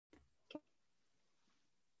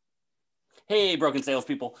Hey, broken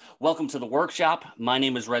salespeople. Welcome to the workshop. My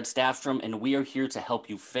name is Red Staffstrom, and we are here to help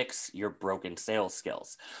you fix your broken sales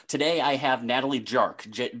skills. Today, I have Natalie Jark,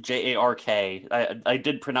 Jark. I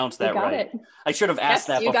did pronounce You that got right. it. I should have asked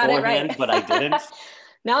Yes, that you got it beforehand, right. but I didn't.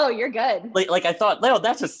 No, you're good. Like I thought, no,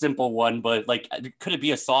 that's a simple one, but like, could it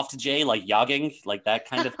be a soft J, like jogging, like that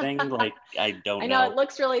kind of thing? Like, I don't I know it know.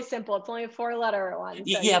 looks really simple. It's only a four-letter one, so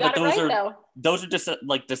you Yeah, but got it right though. those are just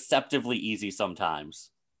like deceptively easy sometimes.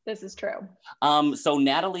 This is true. So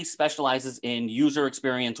Natalie specializes in user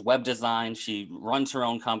experience, web design. She runs her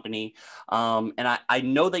own company. And I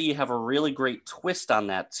know that you have a really great twist on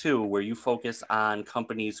that too, where you focus on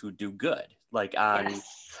companies who do good, Yes.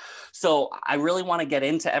 so I really want to get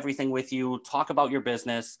into everything with you, talk about your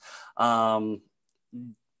business. But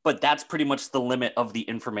that's pretty much the limit of the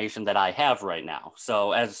information that I have right now.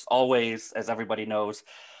 So as always, as everybody knows,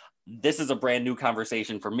 this is a brand new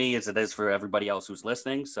conversation for me as it is for everybody else who's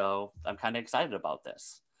listening. So I'm kind of excited about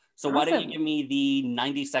this. So why don't you Awesome. give me the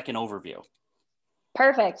 90-second overview?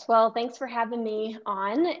 Perfect. Well, thanks for having me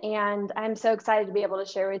on. And I'm so excited to be able to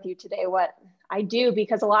share with you today what I do,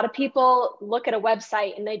 because a lot of people look at a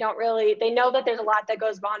website and they know that there's a lot that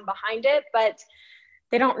goes on behind it, but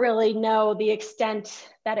they don't really know the extent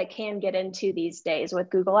that it can get into these days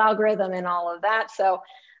with Google algorithm and all of that. So,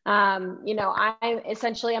 I'm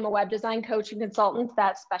a web design coach and consultant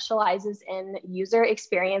that specializes in user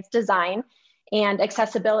experience design and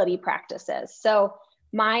accessibility practices. So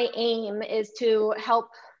my aim is to help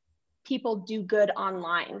people do good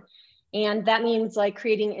online. And that means like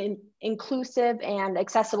creating inclusive and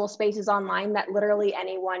accessible spaces online that literally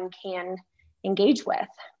anyone can engage with,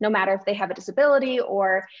 no matter if they have a disability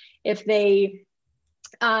or if they,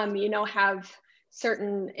 have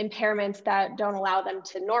certain impairments that don't allow them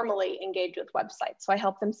to normally engage with websites. So I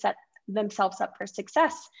help them set themselves up for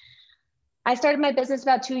success. I started my business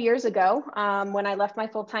about 2 years ago when I left my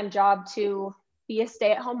full-time job to be a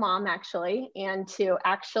stay-at-home mom, actually, and to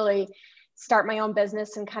actually start my own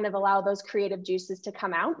business and kind of allow those creative juices to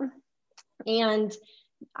come out. And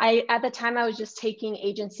at the time, I was just taking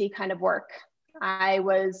agency kind of work. I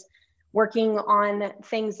was working on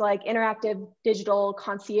things like interactive digital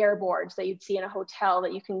concierge boards that you'd see in a hotel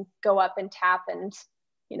that you can go up and tap and,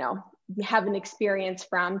 have an experience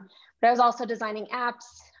from. But I was also designing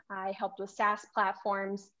apps. I helped with SaaS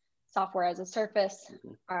platforms, software as a service,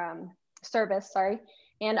 and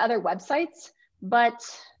other websites. But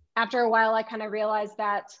after a while, I kind of realized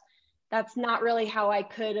that that's not really how I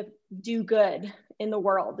could do good in the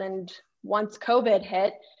world. And once COVID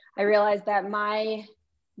hit, I realized that my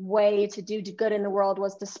way to do good in the world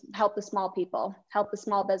was to help the small people, help the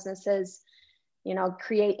small businesses,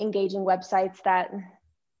 create engaging websites that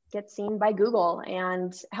get seen by Google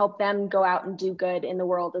and help them go out and do good in the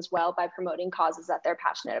world as well by promoting causes that they're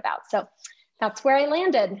passionate about. So that's where I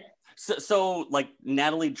landed. So like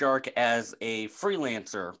Natalie Jark as a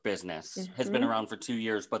freelancer business has been around for 2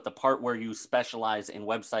 years, but the part where you specialize in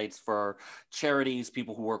websites for charities,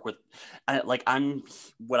 people who work with,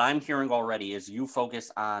 what I'm hearing already is you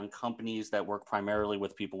focus on companies that work primarily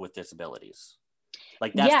with people with disabilities.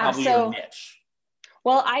 Like that's Yeah. probably your So, niche.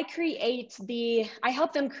 well, I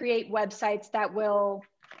help them create websites that will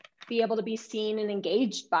be able to be seen and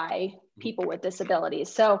engaged by people with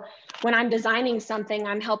disabilities. So when I'm designing something,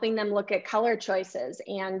 I'm helping them look at color choices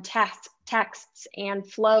and texts and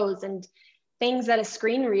flows and things that a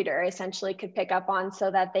screen reader essentially could pick up on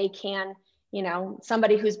so that they can,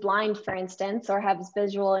 somebody who's blind, for instance, or has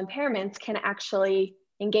visual impairments can actually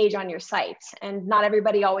engage on your site. And not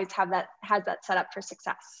everybody always has that set up for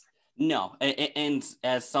success. No, and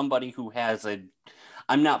as somebody who has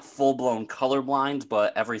I'm not full-blown colorblind,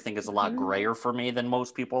 but everything is a lot Mm-hmm. grayer for me than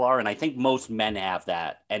most people are. And I think most men have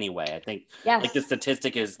that anyway. I think like the Yes.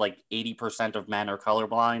 statistic is like 80% of men are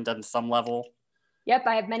colorblind on some level. Yep,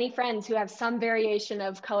 I have many friends who have some variation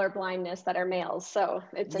of color blindness that are males, so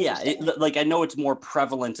it's Yeah, interesting. like I know it's more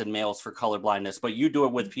prevalent in males for color blindness, but you do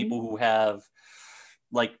it with Mm-hmm. people who have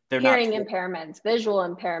like they're not. Hearing impairments, visual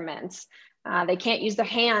impairments, they can't use their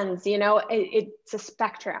hands, it's a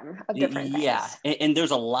spectrum of different Yeah, things. and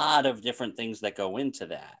there's a lot of different things that go into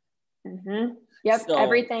that. Mm-hmm. Yep, So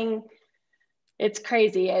everything. It's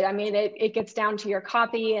crazy. I mean, it gets down to your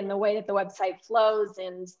copy and the way that the website flows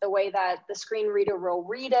and the way that the screen reader will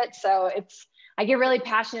read it. So I get really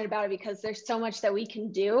passionate about it because there's so much that we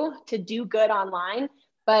can do to do good online,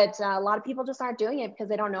 but a lot of people just aren't doing it because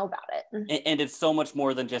they don't know about it. and it's so much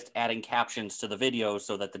more than just adding captions to the video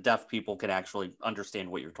so that the deaf people can actually understand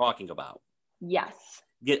what you're talking about. Yes.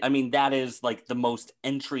 I mean, that is like the most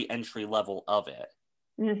entry level of it.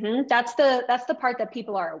 That's the part that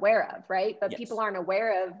people are aware of, right? But Yes. people aren't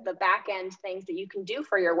aware of the back end things that you can do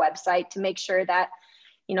for your website to make sure that,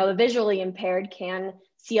 you know, the visually impaired can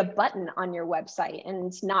see a button on your website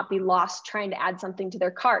and not be lost trying to add something to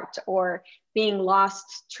their cart, or being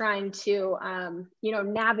lost trying to, you know,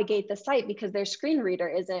 navigate the site because their screen reader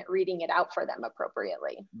isn't reading it out for them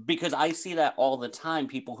appropriately. Because I see that all the time,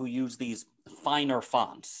 people who use these finer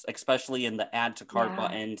fonts, especially in the add to cart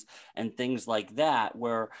buttons and things like that,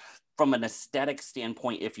 where from an aesthetic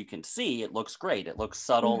standpoint, if you can see, it looks great. It looks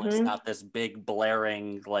subtle. It's not this big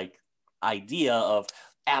blaring like idea of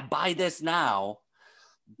buy this now.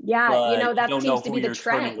 Yeah, you know, you that don't seems know to who be the you're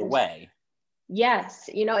turning trend. away. Yes,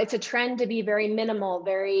 you know, it's a trend to be very minimal,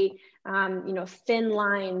 very, you know, thin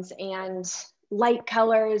lines and light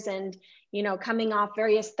colors, and, you know, coming off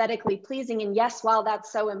very aesthetically pleasing. And yes, while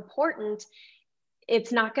that's so important,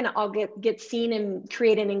 it's not going to all get seen and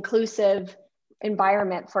create an inclusive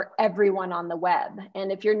environment for everyone on the web. And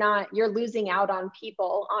if you're not, you're losing out on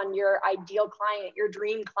people, on your ideal client, your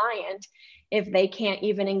dream client, if they can't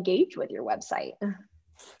even engage with your website.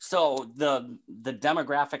 So the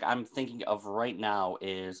demographic I'm thinking of right now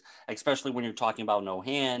is, especially when you're talking about no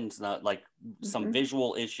hands, like some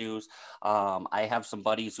visual issues. I have some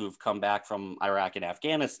buddies who have come back from Iraq and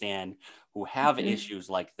Afghanistan who have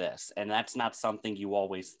issues like this. And that's not something you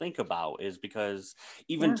always think about, is because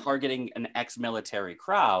even targeting an ex-military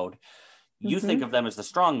crowd, you think of them as the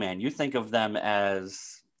strongman. You think of them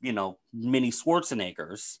as, you know, mini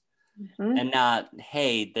Schwarzeneggers, and not,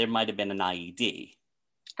 hey, there might have been an IED.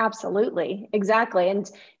 Absolutely. Exactly. And,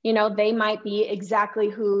 you know, they might be exactly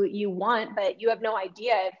who you want, but you have no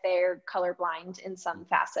idea if they're colorblind in some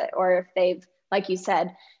facet, or if they've, like you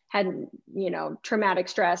said, had, you know, traumatic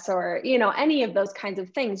stress, or, you know, any of those kinds of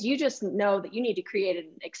things. You just know that you need to create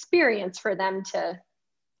an experience for them to,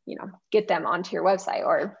 you know, get them onto your website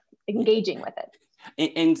or engaging with it.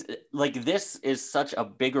 And like, this is such a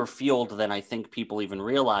bigger field than I think people even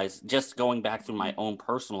realize. Just going back through my own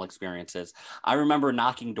personal experiences, I remember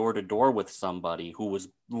knocking door to door with somebody who was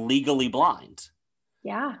legally blind.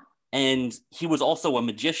 Yeah. And he was also a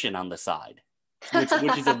magician on the side, which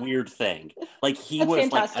is a weird thing. Like, he That's was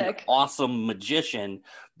fantastic. like an awesome magician,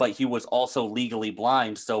 but he was also legally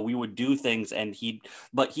blind. So we would do things, and he'd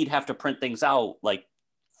have to print things out like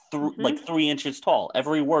like 3 inches tall.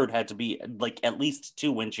 Every word had to be like at least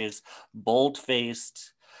 2 inches, bold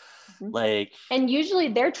faced. Like, and usually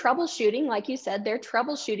they're troubleshooting, like you said, they're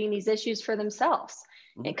troubleshooting these issues for themselves,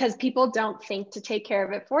 because people don't think to take care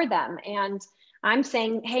of it for them. And I'm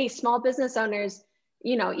saying, hey, small business owners,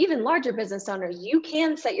 you know, even larger business owners, you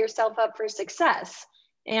can set yourself up for success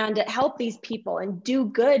and help these people and do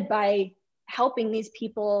good by helping these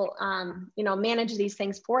people, you know, manage these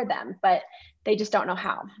things for them, but they just don't know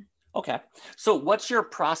how. Okay. So what's your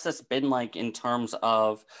process been like in terms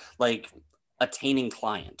of like attaining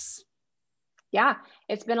clients? Yeah,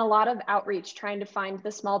 it's been a lot of outreach, trying to find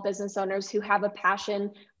the small business owners who have a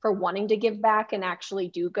passion for wanting to give back and actually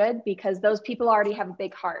do good, because those people already have a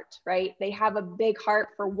big heart, right? They have a big heart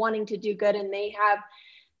for wanting to do good, and they have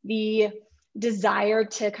the desire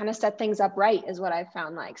to kind of set things up right, is what I've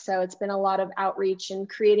found. Like, so it's been a lot of outreach and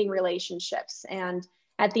creating relationships. And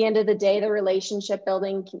at the end of the day, the relationship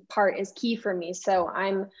building part is key for me. So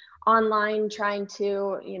I'm online trying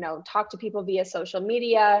to, you know, talk to people via social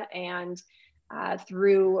media, and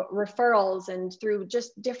through referrals, and through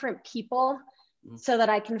just different people, so that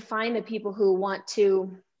I can find the people who want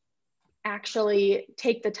to actually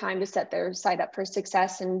take the time to set their site up for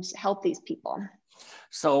success and help these people.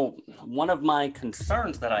 So one of my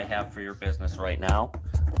concerns that I have for your business right now,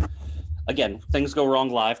 again, things go wrong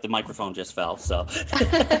live. The microphone just fell. So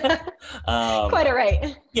Quite all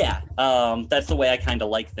right. Yeah, that's the way I kind of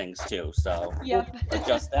like things too. So Yep. we'll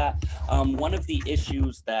adjust that. One of the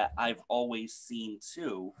issues that I've always seen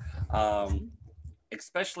too,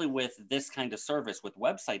 especially with this kind of service with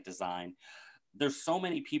website design, there's so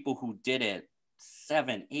many people who did it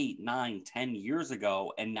 7, 8, 9, 10 years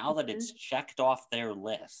ago, and now that it's checked off their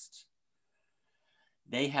list,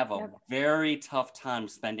 they have a very tough time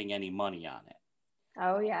spending any money on it.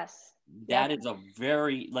 Oh, yes. That is a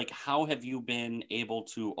very, like, how have you been able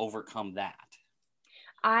to overcome that?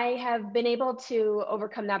 I have been able to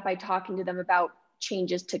overcome that by talking to them about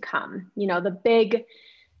changes to come. You know, the big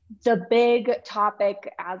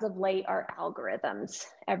topic as of late are algorithms,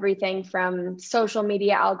 everything from social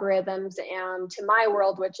media algorithms and to my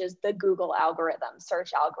world, which is the Google algorithm,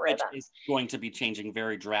 search algorithms. Which is going to be changing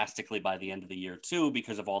very drastically by the end of the year too,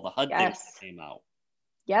 because of all the HUD things that came out.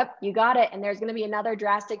 Yep, you got it. And there's going to be another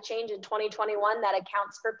drastic change in 2021 that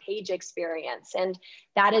accounts for page experience. And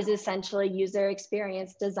that is essentially user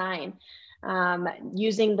experience design,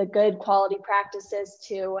 using the good quality practices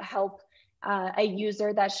to help a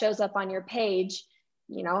user that shows up on your page,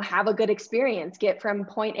 have a good experience, get from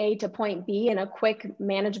point A to point B in a quick,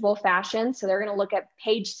 manageable fashion. So they're going to look at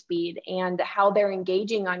page speed and how they're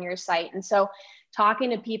engaging on your site. And so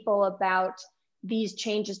talking to people about these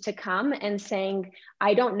changes to come and saying,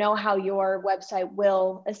 I don't know how your website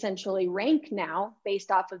will essentially rank now based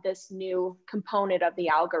off of this new component of the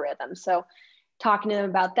algorithm. So talking to them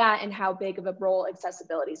about that and how big of a role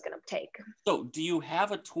accessibility is going to take. So do you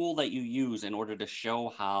have a tool that you use in order to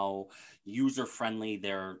show how user-friendly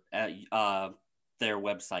their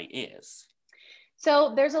website is?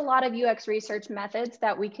 So there's a lot of UX research methods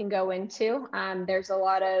that we can go into. There's a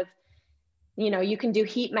lot of, you can do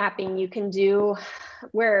heat mapping, you can do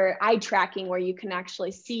eye tracking, where you can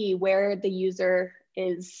actually see where the user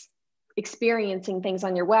is experiencing things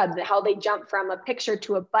on your web, how they jump from a picture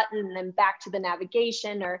to a button and then back to the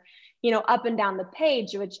navigation, or, up and down the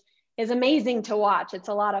page, which is amazing to watch. It's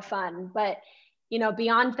a lot of fun. But,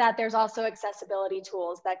 beyond that, there's also accessibility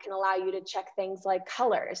tools that can allow you to check things like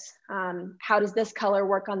colors. How does this color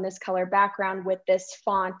work on this color background with this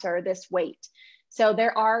font or this weight? So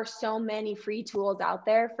there are so many free tools out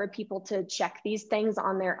there for people to check these things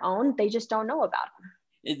on their own. They just don't know about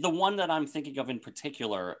them. The one that I'm thinking of in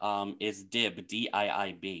particular is DIB,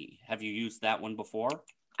 D-I-I-B. Have you used that one before?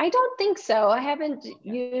 I don't think so. I haven't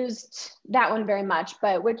used that one very much,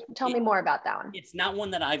 but tell me more about that one. It's not one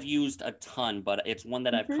that I've used a ton, but it's one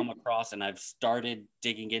that I've come across and I've started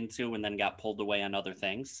digging into and then got pulled away on other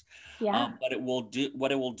things. Yeah. But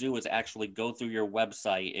what it will do is actually go through your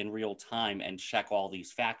website in real time and check all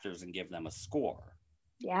these factors and give them a score.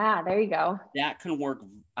 Yeah, there you go. That can work.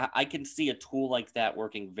 I can see a tool like that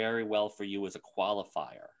working very well for you as a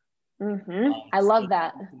qualifier. I love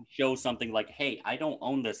that. Show something like, hey, I don't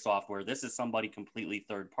own this software. This is somebody completely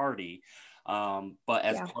third party. But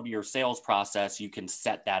as part of your sales process, you can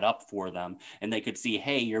set that up for them and they could see,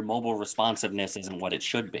 hey, your mobile responsiveness isn't what it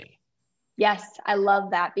should be. Yes, I love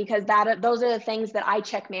that, because those are the things that I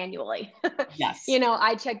check manually. Yes.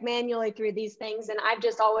 I check manually through these things, and I've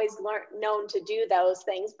just always known to do those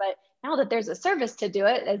things. But now that there's a service to do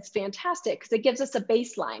it, it's fantastic because it gives us a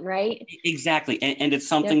baseline, right? Exactly. And it's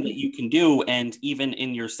something that you can do. And even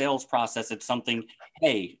in your sales process, it's something,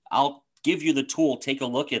 hey, I'll give you the tool, take a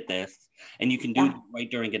look at this, and you can do it right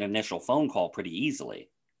during an initial phone call pretty easily.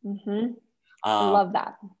 I love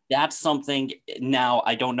that. That's something. Now,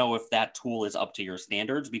 I don't know if that tool is up to your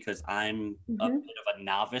standards because I'm a bit of a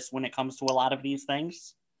novice when it comes to a lot of these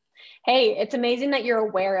things. Hey, it's amazing that you're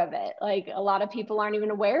aware of it. Like, a lot of people aren't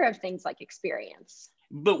even aware of things like experience.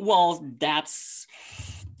 But, well, that's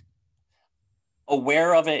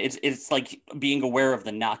aware of it. It's like being aware of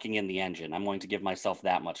the knocking in the engine. I'm going to give myself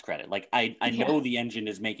that much credit. Like, I know the engine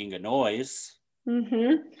is making a noise.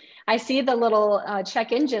 I see the little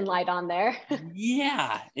check engine light on there.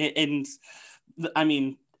 Yeah. And I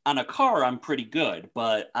mean, on a car, I'm pretty good,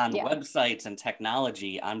 but on websites and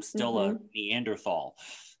technology, I'm still a Neanderthal.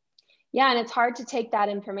 Yeah, and it's hard to take that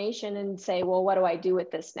information and say, well, what do I do with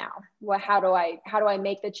this now? Well, how do I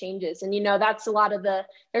make the changes? And that's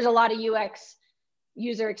there's a lot of UX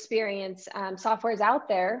user experience softwares out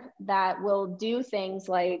there that will do things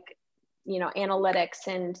like analytics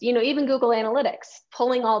and even Google Analytics,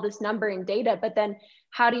 pulling all this number and data, but then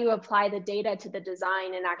how do you apply the data to the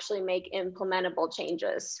design and actually make implementable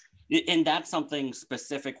changes? And that's something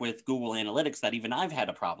specific with Google Analytics that even I've had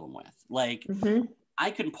a problem with. Like,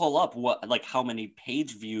 I can pull up how many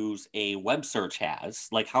page views a web search has,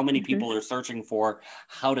 like how many people are searching for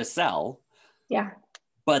how to sell. Yeah.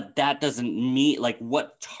 But that doesn't mean, like,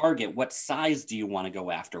 what size do you want to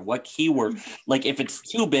go after? What keyword? Like, if it's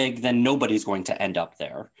too big, then nobody's going to end up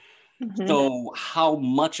there. So how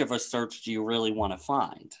much of a search do you really want to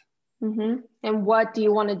find? And what do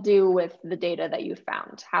you want to do with the data that you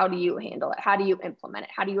found? How do you handle it? How do you implement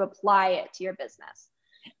it? How do you apply it to your business?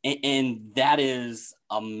 And that is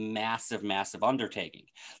a massive, massive undertaking.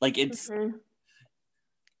 Like, it's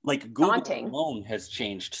like Google daunting. Alone has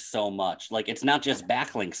changed so much. Like, it's not just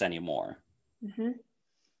backlinks anymore. And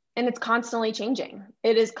it's constantly changing.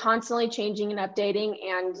 It is constantly changing and updating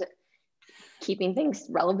and keeping things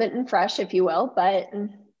relevant and fresh, if you will, but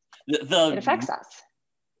it affects us.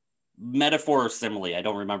 Metaphor or simile, I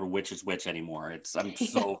don't remember which is which anymore. I'm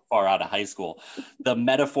so far out of high school. The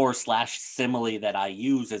metaphor / simile that I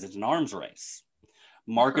use is it's an arms race.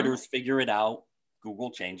 Marketers figure it out.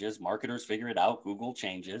 Google changes, marketers figure it out, Google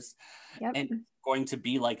changes, Yep. and it's going to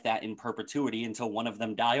be like that in perpetuity until one of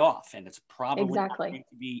them die off. And it's probably not Exactly. going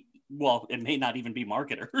to be, well, it may not even be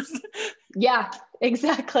marketers. Yeah,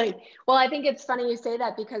 exactly. Well, I think it's funny you say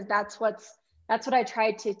that, because that's what I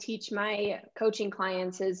try to teach my coaching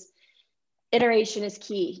clients is iteration is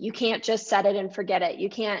key. You can't just set it and forget it. You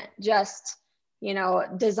can't just,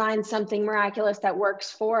 design something miraculous that works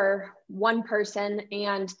for one person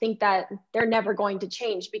and think that they're never going to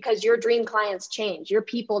change, because your dream clients change, your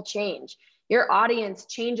people change, your audience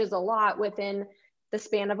changes a lot within the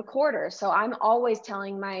span of a quarter. So I'm always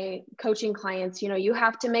telling my coaching clients, you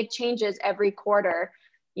have to make changes every quarter,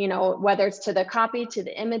 whether it's to the copy, to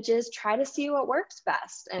the images, try to see what works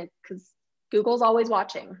best. And because Google's always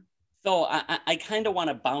watching. So I kind of want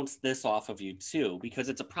to bounce this off of you too, because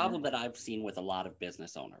it's a problem that I've seen with a lot of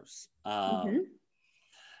business owners.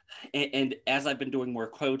 And as I've been doing more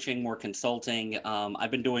coaching, more consulting, I've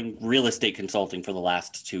been doing real estate consulting for the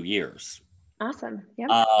last 2 years. Awesome. Yeah.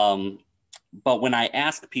 But when I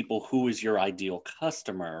ask people, who is your ideal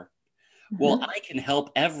customer? Well, I can help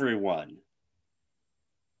everyone.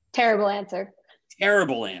 Terrible answer.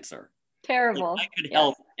 Terrible answer. Terrible. I could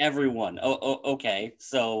help everyone. Okay.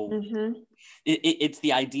 So it's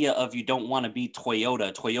the idea of, you don't want to be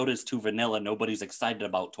Toyota. Toyota's too vanilla. Nobody's excited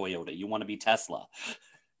about Toyota. You want to be Tesla.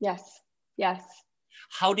 Yes. Yes.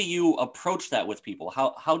 How do you approach that with people?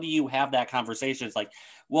 How do you have that conversation? It's like,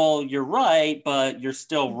 well, you're right, but you're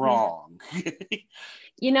still wrong.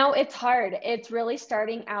 It's hard. It's really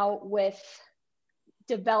starting out with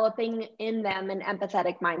developing in them an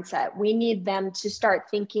empathetic mindset. We need them to start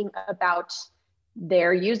thinking about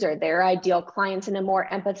their user, their ideal clients, in a more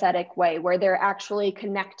empathetic way, where they're actually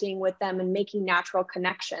connecting with them and making natural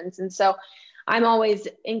connections. And so I'm always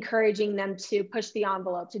encouraging them to push the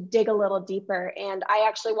envelope, to dig a little deeper. And I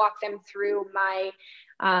actually walk them through my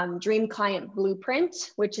dream client blueprint,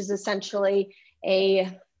 which is essentially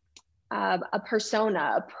a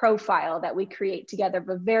persona, a profile that we create together of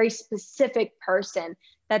a very specific person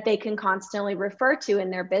that they can constantly refer to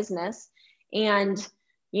in their business, and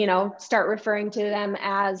start referring to them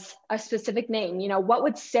as a specific name. What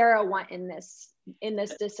would Sarah want in this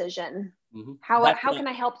decision? How can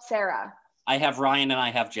I help Sarah? I have Ryan and I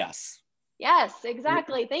have Jess. Yes,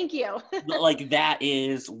 exactly. Thank you. Like, that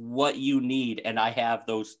is what you need. And I have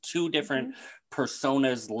those two different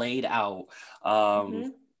personas laid out.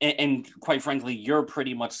 And quite frankly, you're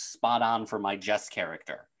pretty much spot on for my Jess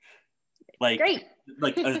character. Great.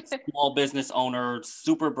 Like a small business owner,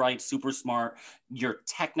 super bright, super smart. You're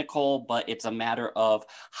technical, but it's a matter of,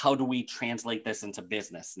 how do we translate this into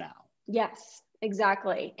business now? Yes,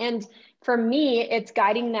 exactly. And for me, it's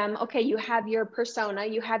guiding them. Okay, you have your persona,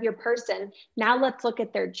 you have your person. Now let's look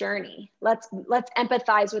at their journey. Let's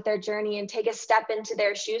empathize with their journey and take a step into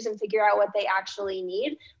their shoes and figure out what they actually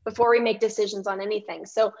need before we make decisions on anything.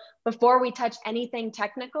 So before we touch anything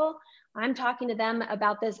technical, I'm talking to them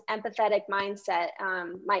about this empathetic mindset.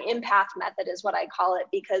 My empath method is what I call it,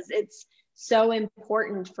 because it's so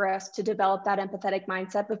important for us to develop that empathetic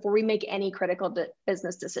mindset before we make any critical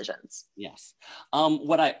business decisions. Yes.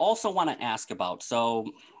 What I also want to ask about, so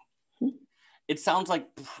it sounds like,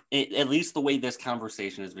 at least the way this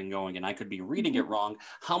conversation has been going, and I could be reading it wrong,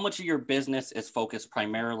 how much of your business is focused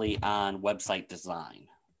primarily on website design?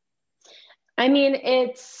 I mean,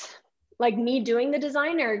 it's like me doing the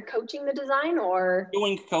design or coaching the design, or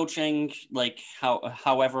doing coaching, like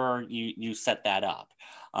however you set that up.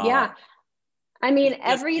 Yeah. I mean,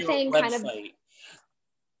 everything kind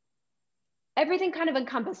of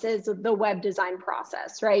encompasses the web design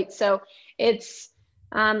process, right? So it's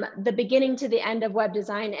the beginning to the end of web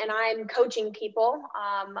design, and I'm coaching people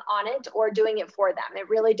on it or doing it for them. It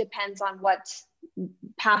really depends on what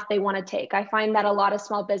path they want to take. I find that a lot of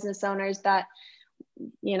small business owners that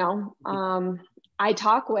I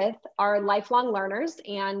talk with are lifelong learners,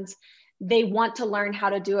 and they want to learn how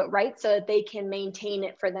to do it right so that they can maintain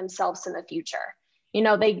it for themselves in the future.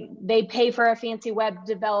 They pay for a fancy web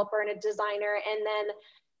developer and a designer, and then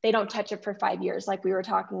they don't touch it for 5 years, like we were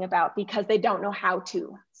talking about, because they don't know how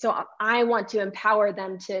to. So I want to empower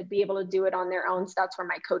them to be able to do it on their own. So that's where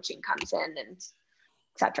my coaching comes in, and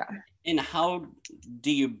et cetera. And how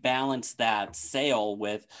do you balance that sale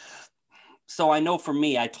with, so I know for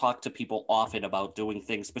me, I talk to people often about doing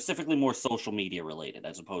things specifically more social media related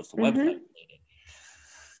as opposed to website related.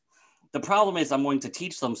 The problem is, I'm going to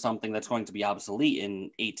teach them something that's going to be obsolete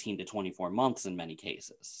in 18 to 24 months in many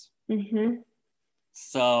cases.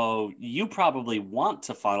 So you probably want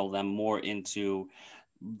to funnel them more into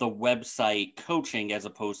the website coaching as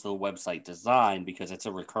opposed to the website design, because it's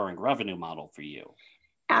a recurring revenue model for you.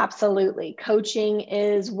 Absolutely. Coaching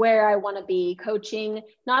is where I want to be. Coaching,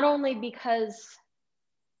 not only because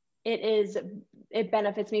it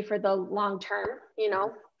benefits me for the long term,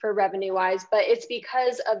 for revenue wise, but it's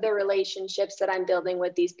because of the relationships that I'm building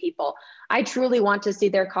with these people. I truly want to see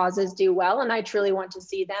their causes do well, and I truly want to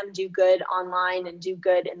see them do good online and do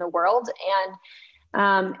good in the world.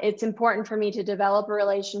 And it's important for me to develop a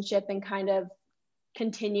relationship and kind of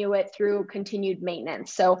continue it through continued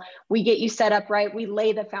maintenance. So we get you set up right. We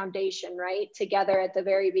lay the foundation right together at the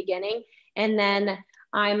very beginning. And then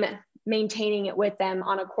I'm maintaining it with them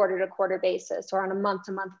on a quarter to quarter basis or on a month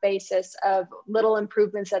to month basis of little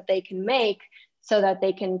improvements that they can make so that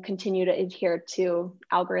they can continue to adhere to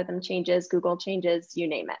algorithm changes, Google changes, you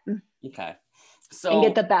name it. Okay. And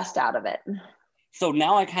get the best out of it. So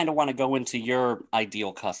now I kind of want to go into your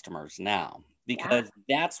ideal customers now, because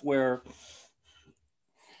that's where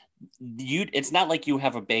it's not like you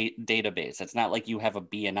have a database. It's not like you have a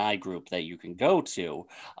BNI group that you can go to.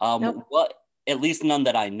 Nope. At least none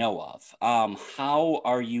that I know of. How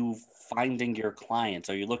are you finding your clients?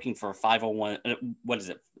 Are you looking for a 501? What is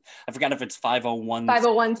it? I forgot if it's 501.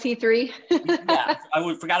 501c3. Yeah,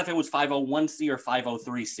 forgot if it was 501c or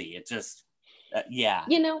 503c. It just, yeah.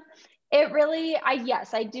 It really,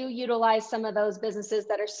 yes, I do utilize some of those businesses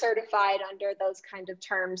that are certified under those kind of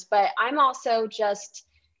terms, but I'm also just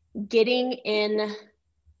getting in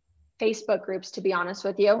Facebook groups, to be honest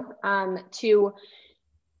with you, to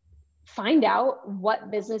find out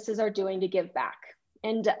what businesses are doing to give back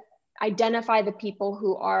and identify the people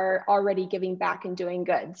who are already giving back and doing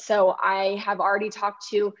good. So I have already talked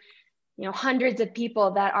to hundreds of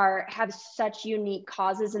people that have such unique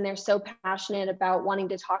causes, and they're so passionate about wanting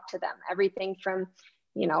to talk to them. Everything from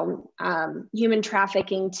human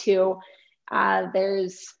trafficking to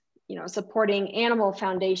there's supporting animal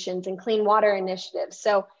foundations and clean water initiatives.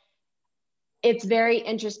 So it's very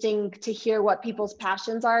interesting to hear what people's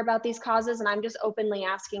passions are about these causes. And I'm just openly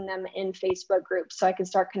asking them in Facebook groups so I can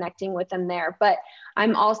start connecting with them there. But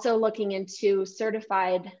I'm also looking into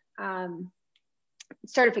certified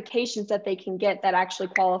certifications that they can get that actually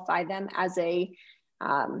qualify them as a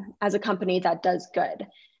company that does good.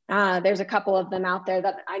 There's a couple of them out there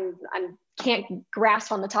that I can't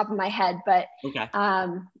grasp on the top of my head, but okay.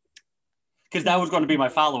 Because that was going to be my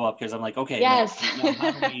follow-up, because I'm like, okay, yes. now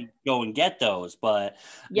how do we go and get those? But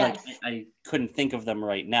yes. I couldn't think of them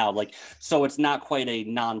right now. So it's not quite a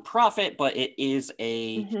nonprofit, but it is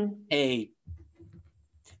hey,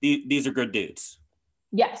 these are good dudes.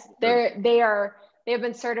 Yes, they have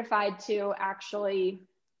been certified to actually,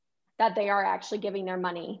 that they are actually giving their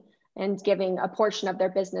money and giving a portion of their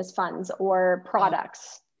business funds or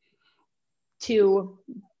products to,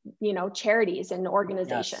 charities and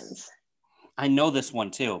organizations. Yes. I know this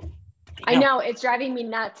one too. Damn. I know, it's driving me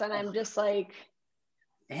nuts, and I'm just like,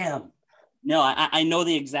 damn. No, I know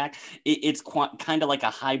the exact. It's kind of like a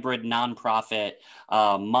hybrid nonprofit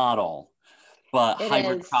model, but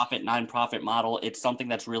hybrid profit nonprofit model. It's something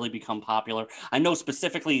that's really become popular. I know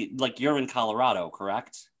specifically, you're in Colorado,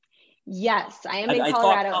 correct? Yes, I am in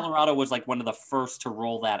Colorado. I thought Colorado was one of the first to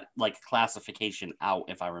roll that classification out,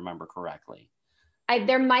 if I remember correctly.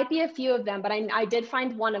 There might be a few of them, but I did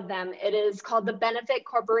find one of them. It is called the Benefit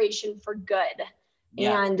Corporation for Good.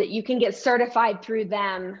 Yes. And you can get certified through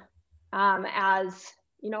them as,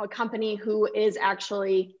 a company who is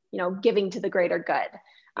actually, giving to the greater good.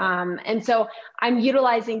 And so I'm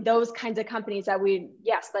utilizing those kinds of companies that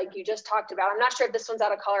like you just talked about. I'm not sure if this one's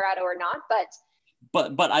out of Colorado or not,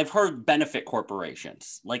 but I've heard benefit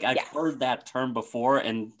corporations. I've heard that term before,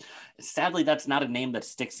 and sadly, that's not a name that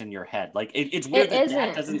sticks in your head. It's weird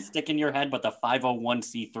that doesn't stick in your head, but the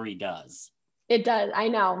 501c3 does. It does. I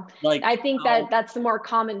know. I think that's the more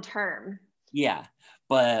common term. Yeah,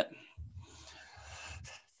 but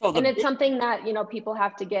and it's something that people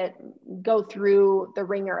have to go through the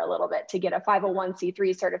ringer a little bit to get a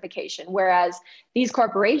 501c3 certification. Whereas these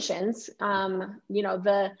corporations,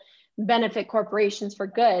 the Benefit Corporations for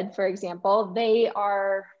Good, for example, they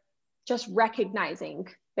are just recognizing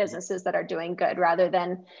businesses that are doing good rather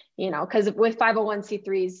than, because with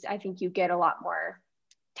 501c3s, I think you get a lot more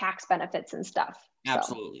tax benefits and stuff.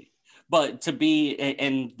 Absolutely. So. But to be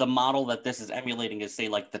in the model that this is emulating is, say,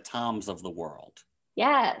 the Toms of the world.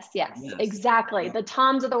 Yes, exactly. The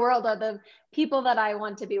Toms of the world are the people that I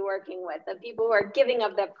want to be working with, the people who are giving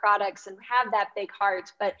of their products and have that big heart,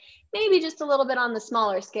 but maybe just a little bit on the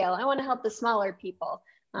smaller scale. I want to help the smaller people.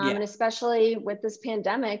 And especially with this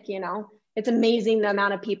pandemic, it's amazing the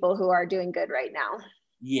amount of people who are doing good right now.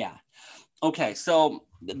 Yeah. Okay. So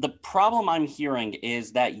the problem I'm hearing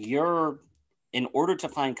is that in order to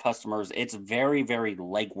find customers, it's very, very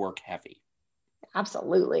legwork heavy.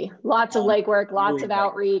 Absolutely. Lots of legwork, lots of Really,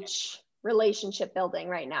 outreach, relationship building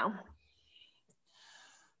right now.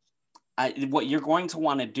 what you're going to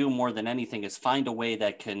want to do more than anything is find a way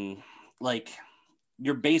that can, like,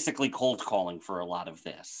 you're basically cold calling for a lot of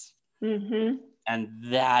this. Mm-hmm. And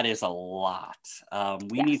that is a lot.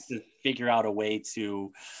 We need to figure out a way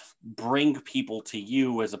to bring people to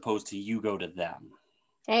you as opposed to you go to them.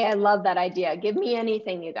 Hey, I love that idea. Give me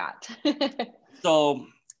anything you got. So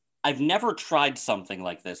I've never tried something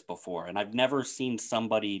like this before, and I've never seen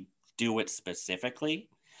somebody do it specifically.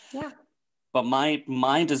 Yeah. But my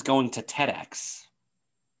mind is going to TEDx.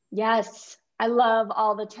 Yes. I love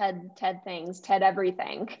all the TED things, TED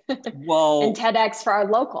everything. Well, and TEDx for our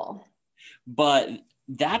local. But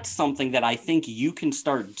that's something that I think you can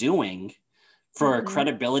start doing for a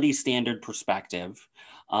credibility standard perspective,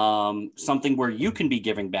 something where you can be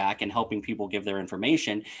giving back and helping people give their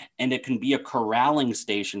information, and it can be a corralling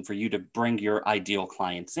station for you to bring your ideal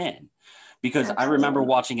clients in. Because I remember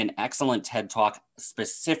watching an excellent TED Talk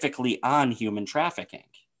specifically on human trafficking.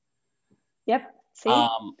 Yep. See?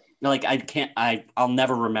 Like I'll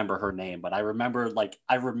never remember her name, but I remember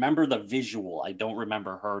the visual. I don't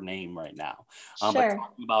remember her name right now. Sure. But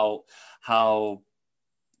talking about how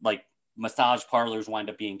like massage parlors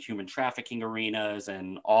wind up being human trafficking arenas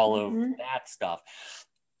and all of that stuff.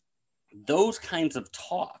 Those kinds of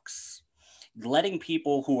talks, letting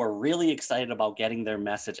people who are really excited about getting their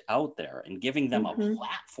message out there and giving them a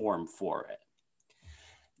platform for it,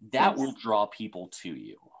 that will draw people to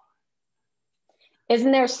you.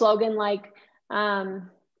 Isn't there a slogan like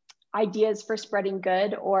ideas for spreading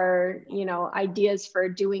good, or, ideas for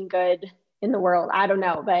doing good in the world? I don't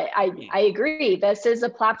know, but I agree. This is a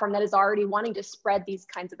platform that is already wanting to spread these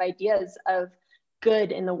kinds of ideas of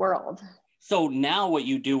good in the world. So now what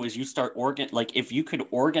you do is you start if you could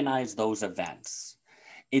organize those events,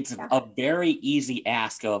 it's a very easy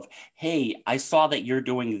ask of, hey, I saw that you're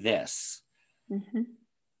doing this.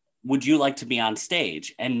 Would you like to be on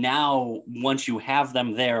stage? And now once you have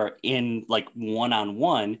them there in like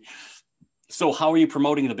one-on-one, so how are you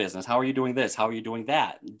promoting the business? How are you doing this? How are you doing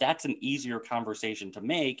that? That's an easier conversation to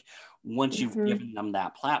make once you've given them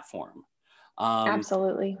that platform.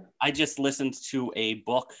 Absolutely. I just listened to a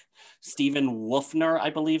book, Stephen Wolfner,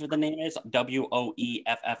 I believe the name is,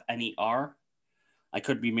 Woeffner. I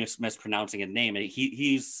could be mispronouncing his name.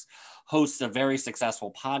 He's hosts a very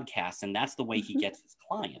successful podcast, and that's the way he gets his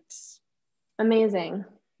clients. Amazing.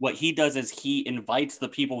 What he does is he invites the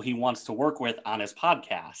people he wants to work with on his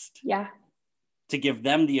podcast. Yeah. To give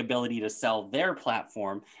them the ability to sell their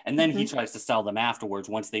platform. And then he tries to sell them afterwards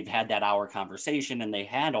once they've had that hour conversation and they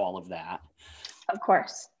had all of that. Of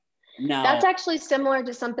course. Now, that's actually similar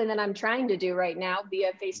to something that I'm trying to do right now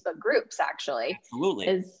via Facebook groups, actually.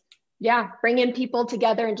 Absolutely. Bringing people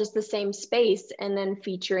together in just the same space and then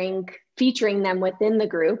featuring them within the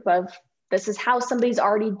group of, this is how somebody's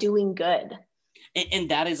already doing good. And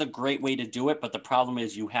that is a great way to do it. But the problem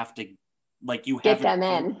is you have to get them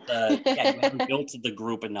in. You haven't built the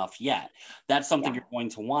group enough yet. That's something you're going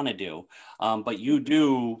to want to do. But you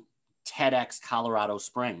do TEDx Colorado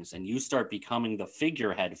Springs and you start becoming the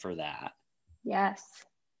figurehead for that. Yes,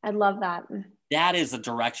 I love that. That is a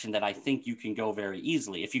direction that I think you can go very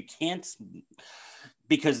easily. If you can't,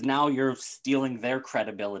 because now you're stealing their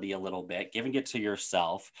credibility a little bit, giving it to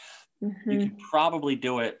yourself, you can probably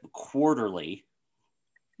do it quarterly.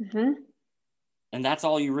 And that's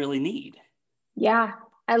all you really need. Yeah,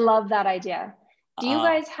 I love that idea. Do you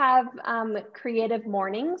guys have creative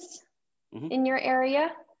mornings in your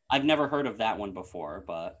area? I've never heard of that one before,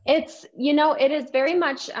 but it's, it is very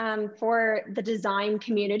much for the design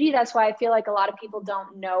community. That's why I feel like a lot of people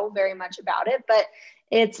don't know very much about it, but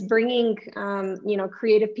it's bringing,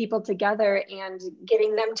 creative people together and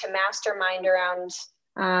getting them to mastermind around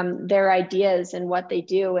their ideas and what they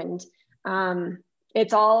do. And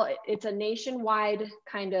it's a nationwide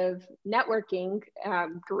kind of networking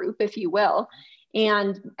group, if you will.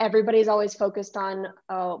 And everybody's always focused on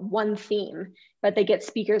one theme, but they get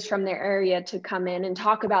speakers from their area to come in and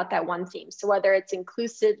talk about that one theme. So whether it's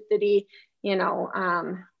inclusivity,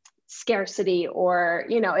 scarcity, or,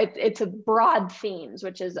 it's a broad themes,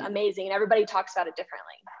 which is amazing. And everybody talks about it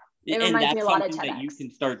differently. It reminds me a lot of TEDx. That you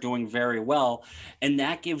can start doing very well. And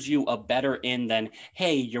that gives you a better in than,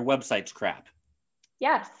 hey, your website's crap.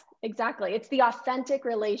 Yes, exactly. It's the authentic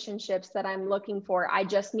relationships that I'm looking for. I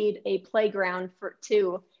just need a playground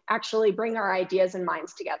to actually bring our ideas and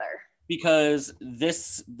minds together. Because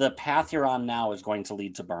the path you're on now is going to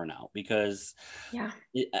lead to burnout. Because so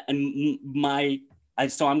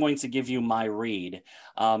I'm going to give you my read.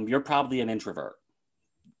 You're probably an introvert.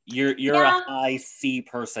 You're a high C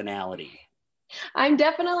personality. I'm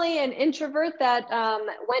definitely an introvert that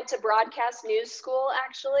went to broadcast news school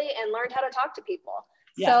actually and learned how to talk to people.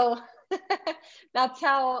 Yeah. So that's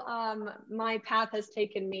how my path has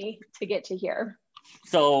taken me to get to here.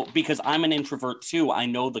 So because I'm an introvert too, I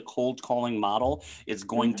know the cold calling model is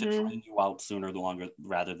going to train you out sooner or longer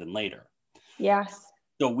rather than later. Yes.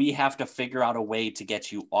 So we have to figure out a way to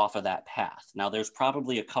get you off of that path. Now, there's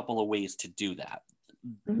probably a couple of ways to do that.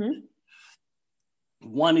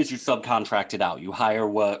 One is you subcontract it out. You hire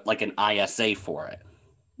like an ISA for it.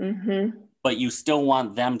 But you still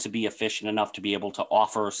want them to be efficient enough to be able to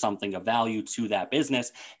offer something of value to that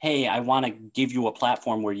business. Hey, I want to give you a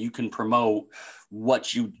platform where you can promote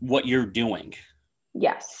what you're doing.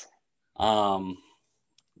 Yes.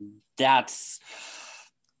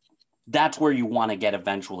 That's where you want to get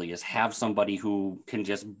eventually, is have somebody who can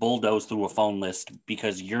just bulldoze through a phone list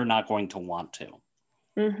because you're not going to want to.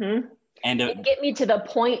 And get me to the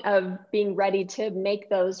point of being ready to make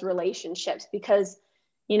those relationships, because,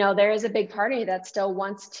 you know, there is a big part of me that still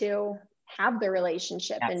wants to have the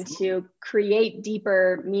relationship. Absolutely. And to create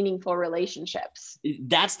deeper, meaningful relationships.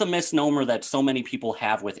 That's the misnomer that so many people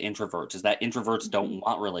have with introverts, is that introverts don't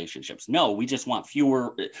want relationships. No, we just want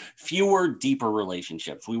fewer, deeper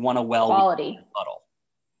relationships. We want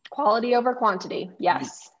quality over quantity.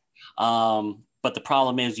 Yes. But the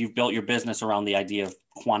problem is you've built your business around the idea of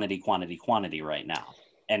quantity right now.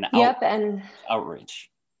 And outreach.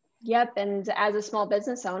 Yep. And as a small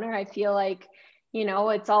business owner, I feel like, you know,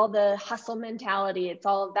 it's all the hustle mentality. It's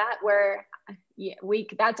all of that, where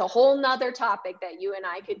that's a whole nother topic that you and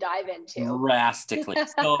I could dive into. Drastically.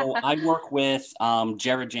 So I work with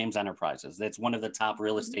Jared James Enterprises. That's one of the top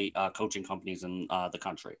real estate coaching companies in the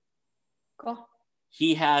country. Cool.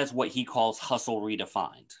 He has what he calls hustle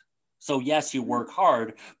redefined. So yes, you work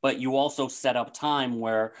hard, but you also set up time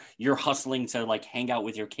where you're hustling to like hang out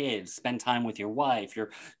with your kids, spend time with your wife. You're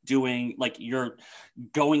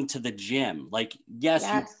going to the gym. Like, yes,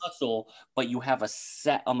 you hustle, but you have a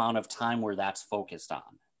set amount of time where that's focused on.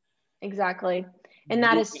 Exactly. And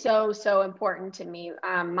that is so, so important to me.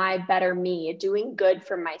 My better me, doing good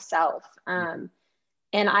for myself. And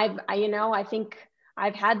I think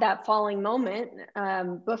I've had that falling moment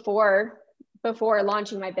before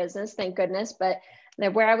launching my business, thank goodness, but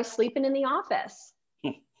where I was sleeping in the office.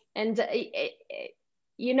 And,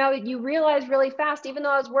 you realize really fast, even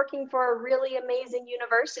though I was working for a really amazing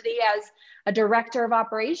university as a director of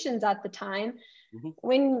operations at the time,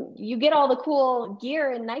 when you get all the cool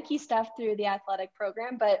gear and Nike stuff through the athletic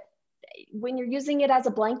program, but when you're using it as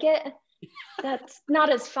a blanket, that's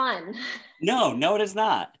not as fun. No, it is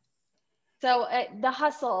not. So the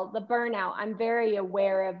hustle, the burnout, I'm very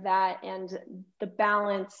aware of that. And the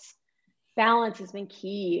balance has been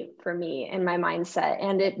key for me in my mindset.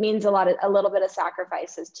 And it means a little bit of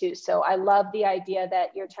sacrifices too. So I love the idea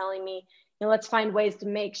that you're telling me, let's find ways to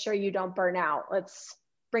make sure you don't burn out. Let's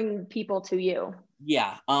bring people to you.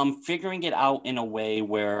 Yeah. Figuring it out in a way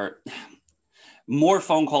where more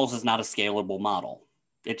phone calls is not a scalable model.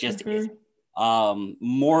 It just is.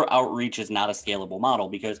 More outreach is not a scalable model,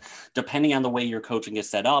 because depending on the way your coaching is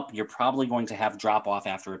set up, you're probably going to have drop off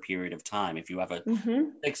after a period of time. If you have a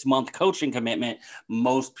 6-month coaching commitment,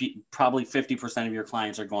 probably 50% of your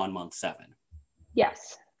clients are gone month 7.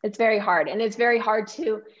 Yes, it's very hard. And it's very hard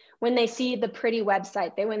to, when they see the pretty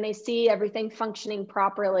website, when they see everything functioning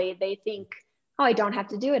properly, they think, oh, I don't have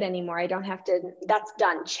to do it anymore. I don't have to, that's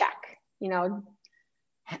done, check,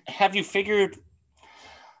 Have you figured...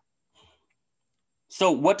 So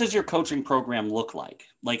what does your coaching program look like?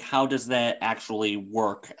 Like, how does that actually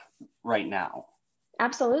work right now?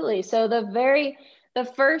 Absolutely. So the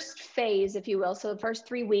first phase, if you will, so the first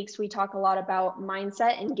 3 weeks, we talk a lot about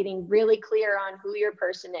mindset and getting really clear on who your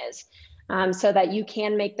person is, so that you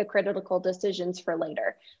can make the critical decisions for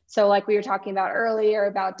later. So like we were talking about earlier,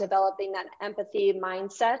 about developing that empathy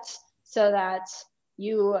mindset so that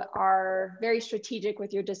you are very strategic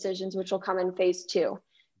with your decisions, which will come in phase 2.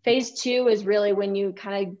 Phase 2 is really when you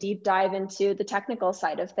kind of deep dive into the technical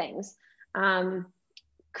side of things,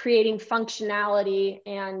 creating functionality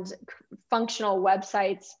and functional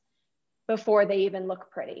websites before they even look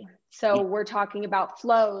pretty. So we're talking about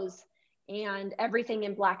flows and everything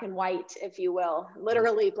in black and white, if you will,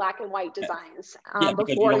 literally black and white designs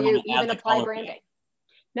before you even apply branding.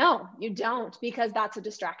 No, you don't, because that's a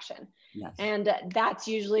distraction. Yes. And that's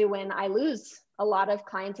usually when I lose a lot of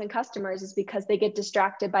clients and customers, is because they get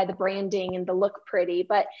distracted by the branding and the look pretty,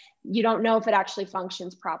 but you don't know if it actually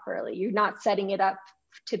functions properly. You're not setting it up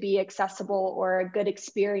to be accessible or a good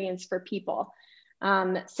experience for people.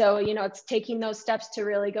 So, it's taking those steps to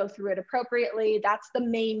really go through it appropriately. That's the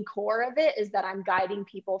main core of it, is that I'm guiding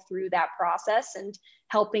people through that process and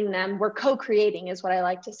helping them. We're co-creating is what I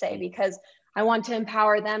like to say, because I want to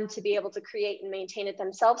empower them to be able to create and maintain it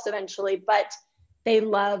themselves eventually, but they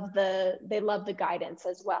love the guidance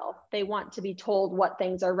as well. They want to be told what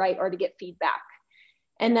things are right or to get feedback.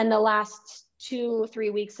 And then the last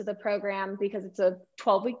 2-3 weeks of the program, because it's a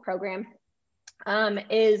 12-week program,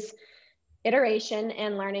 is iteration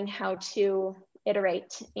and learning how to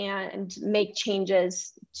iterate and make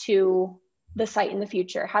changes to the site in the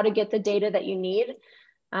future, how to get the data that you need,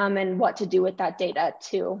 and what to do with that data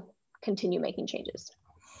to continue making changes.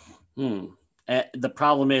 The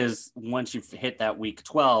problem is, once you've hit that week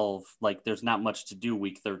 12, like, there's not much to do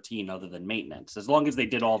week 13 other than maintenance, as long as they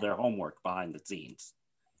did all their homework behind the scenes.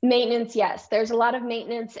 Maintenance, yes. There's a lot of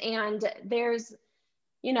maintenance, and there's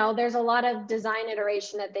a lot of design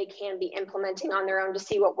iteration that they can be implementing on their own to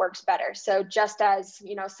see what works better. So just as,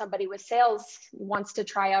 somebody with sales wants to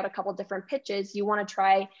try out a couple different pitches, you want to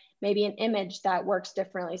try maybe an image that works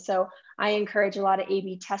differently. So I encourage a lot of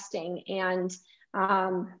A/B testing and,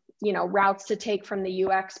 routes to take from the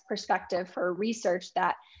UX perspective for research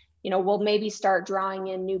that, will maybe start drawing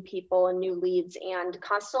in new people and new leads and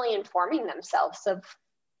constantly informing themselves of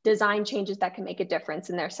design changes that can make a difference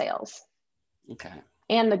in their sales. Okay.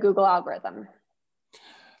 And the Google algorithm.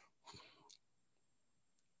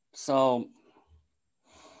 So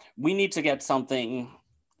we need to get something,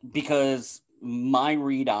 because my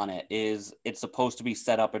read on it is it's supposed to be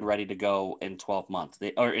set up and ready to go in 12 months,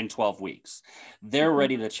 or in 12 weeks. They're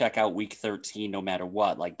ready to check out week 13 no matter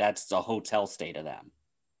what. Like, that's a hotel stay to them,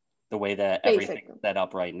 the way that everything's set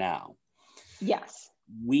up right now. Yes.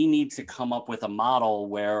 We need to come up with a model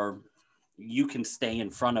where you can stay in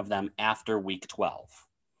front of them after week 12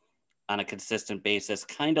 on a consistent basis,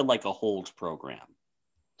 kind of like a hold program.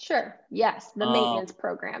 Sure. Yes. The maintenance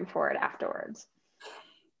program for it afterwards.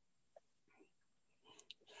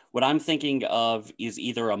 What I'm thinking of is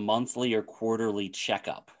either a monthly or quarterly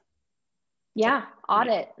checkup. Yeah.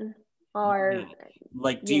 Audit. Or,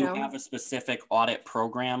 like, do you have a specific audit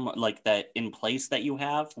program like that in place that you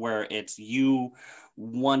have, where it's you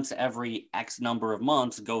once every X number of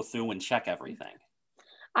months go through and check everything?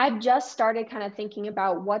 I've just started kind of thinking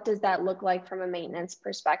about what does that look like from a maintenance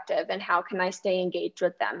perspective, and how can I stay engaged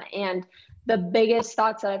with them? And the biggest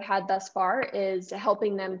thoughts that I've had thus far is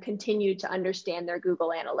helping them continue to understand their Google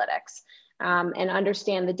Analytics, and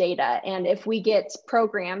understand the data. And if we get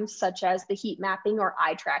programs such as the heat mapping or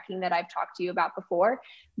eye tracking that I've talked to you about before,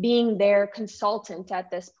 being their consultant at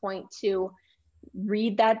this point to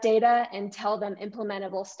read that data and tell them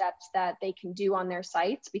implementable steps that they can do on their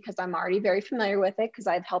sites, because I'm already very familiar with it, because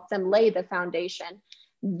I've helped them lay the foundation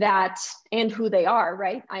and who they are,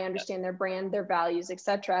 right? I understand their brand, their values,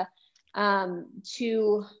 etc.,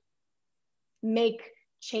 to make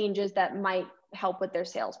changes that might help with their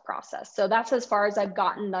sales process. So that's as far as I've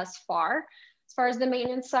gotten thus far, as far as the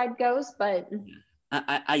maintenance side goes. But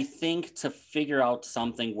I think to figure out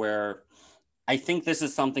something where, I think this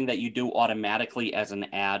is something that you do automatically as an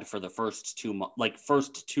ad for the first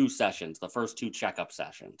two sessions, the first 2 checkup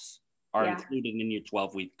sessions are included in your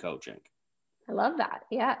 12-week coaching. I love that.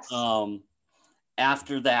 Yes.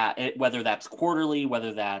 After that, whether that's quarterly,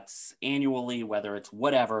 whether that's annually, whether it's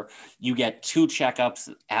whatever, you get 2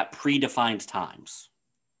 checkups at predefined times.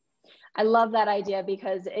 I love that idea,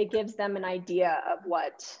 because it gives them an idea of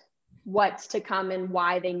what's to come and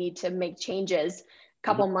why they need to make changes a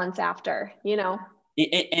couple months after,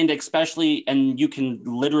 And especially, and you can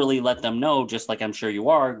literally let them know, just like I'm sure you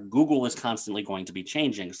are, Google is constantly going to be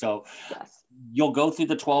changing. So yes. You'll go through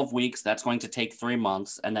the 12 weeks. That's going to take 3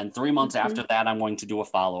 months. And then 3 months after that, I'm going to do a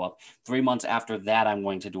follow-up. 3 months after that, I'm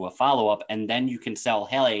going to do a follow-up. And then you can sell,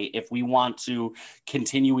 hey, if we want to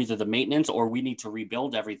continue either the maintenance or we need to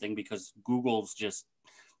rebuild everything because Google's just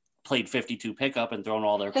played 52 pickup and thrown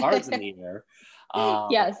all their cards in the air.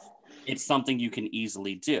 Yes. It's something you can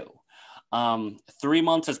easily do. 3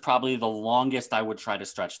 months is probably the longest I would try to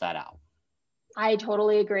stretch that out. I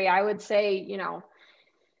totally agree. I would say,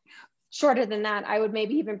 shorter than that, I would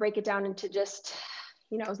maybe even break it down into just,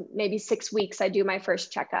 maybe 6 weeks. I do my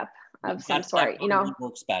first checkup of some sort, that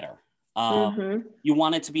works better. You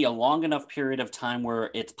want it to be a long enough period of time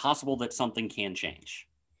where it's possible that something can change.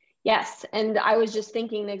 Yes. And I was just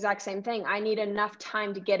thinking the exact same thing. I need enough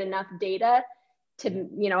time to get enough data to,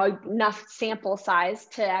 enough sample size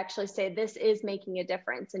to actually say this is making a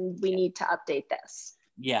difference and we need to update this.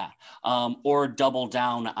 Yeah. Or double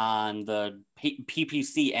down on the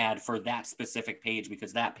PPC ad for that specific page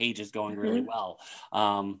because that page is going really well.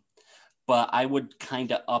 but I would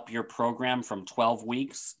kind of up your program from 12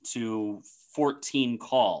 weeks to 14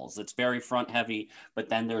 calls. It's very front heavy, but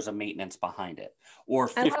then there's a maintenance behind it, or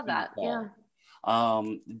 15 I love that. calls.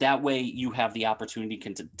 Yeah. That way you have the opportunity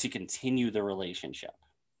to continue the relationship.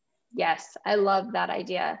 Yes, I love that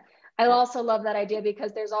idea. I also love that idea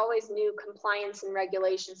because there's always new compliance and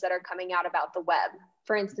regulations that are coming out about the web.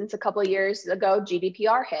 For instance, a couple of years ago,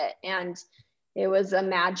 GDPR hit, and it was a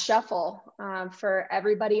mad shuffle for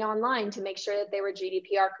everybody online to make sure that they were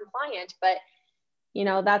GDPR compliant. But you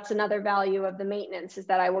know, that's another value of the maintenance, is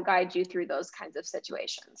that I will guide you through those kinds of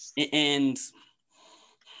situations. And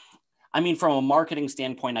I mean, from a marketing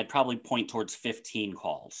standpoint, I'd probably point towards 15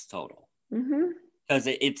 calls total. Mm-hmm. Because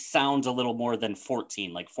it sounds a little more than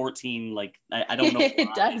 14, like 14, like I don't know. It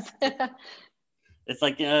does. It's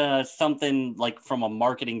like something like from a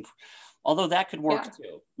marketing, although that could work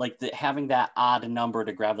too. Like having that odd number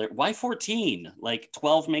to grab there. Why 14? Like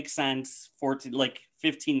 12 makes sense. 14, like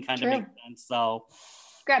 15 kind of makes sense. So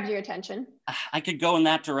grabs your attention. I could go in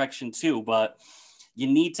that direction too, but you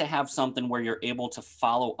need to have something where you're able to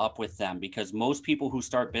follow up with them, because most people who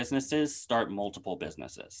start businesses start multiple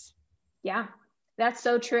businesses. Yeah. That's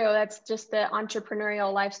so true. That's just the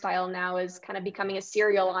entrepreneurial lifestyle now, is kind of becoming a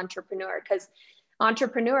serial entrepreneur, because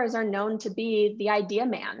entrepreneurs are known to be the idea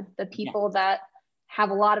man, the people that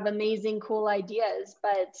have a lot of amazing, cool ideas,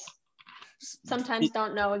 but sometimes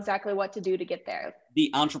don't know exactly what to do to get there.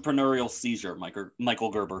 The entrepreneurial seizure,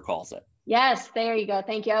 Michael Gerber calls it. Yes, there you go.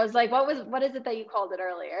 Thank you. I was like, what is it that you called it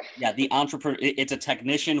earlier? Yeah, the entrepreneur, it's a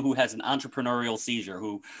technician who has an entrepreneurial seizure,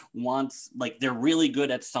 who wants, like, they're really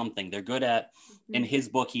good at something. They're good at, in his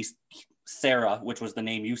book, he's Sarah, which was the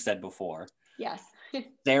name you said before. Yes.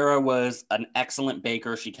 Sarah was an excellent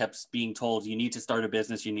baker. She kept being told, you need to start a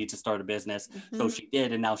business, you need to start a business. So she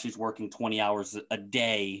did, and now she's working 20 hours a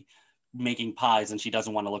day making pies, and she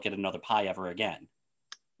doesn't want to look at another pie ever again.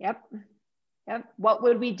 Yep. What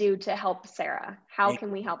would we do to help Sarah? How can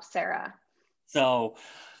we help Sarah? So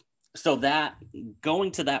that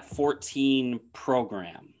going to that 14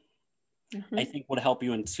 program, I think would help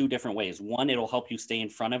you in two different ways. One, it'll help you stay in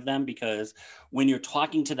front of them, because when you're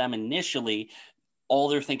talking to them initially, all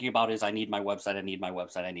they're thinking about is, I need my website, I need my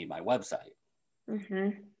website, I need my website.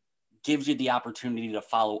 Gives you the opportunity to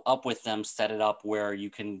follow up with them, set it up where you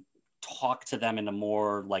can talk to them in a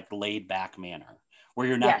more like laid back manner, where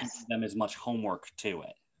you're not giving them as much homework to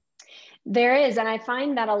it. There is. And I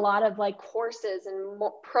find that a lot of like courses and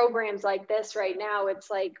programs like this right now, it's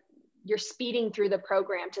like you're speeding through the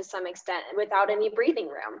program to some extent without any breathing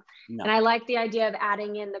room. No. And I like the idea of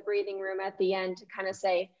adding in the breathing room at the end to kind of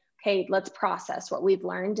say, okay, let's process what we've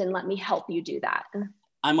learned and let me help you do that.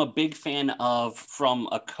 I'm a big fan of, from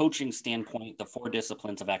a coaching standpoint, the 4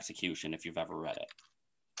 disciplines of execution, if you've ever read it.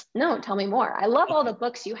 No, tell me more. I love all the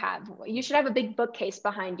books you have. You should have a big bookcase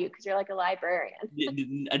behind you, because you're like a librarian.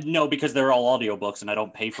 No, because they're all audiobooks and I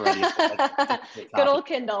don't pay for any. Good old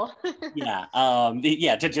Kindle. Yeah,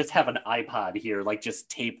 to just have an iPod here, like just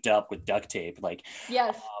taped up with duct tape. Like,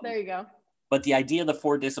 yes, there you go. But the idea of the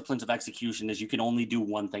 4 disciplines of execution is you can only do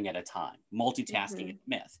one thing at a time. Multitasking is a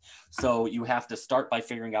myth. So you have to start by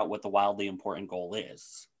figuring out what the wildly important goal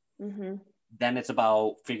is. Then it's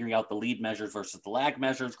about figuring out the lead measures versus the lag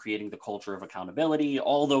measures, creating the culture of accountability,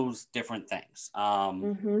 all those different things.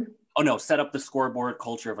 Set up the scoreboard,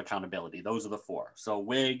 culture of accountability. Those are the 4. So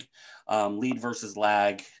WIG, lead versus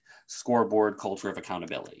lag, scoreboard, culture of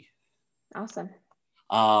accountability. Awesome.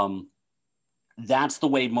 That's the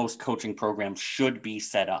way most coaching programs should be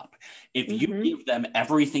set up. If you give them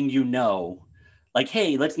everything you know, like,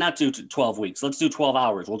 hey, let's not do 12 weeks. Let's do 12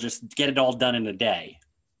 hours. We'll just get it all done in a day.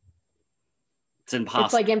 It's impossible.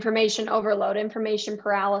 It's like information overload, information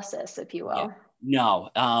paralysis, if you will. Yeah.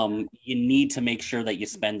 No, you need to make sure that you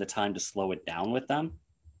spend the time to slow it down with them.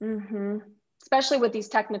 Especially with these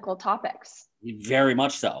technical topics. Very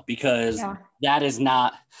much so, because that is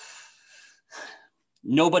not,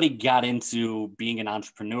 nobody got into being an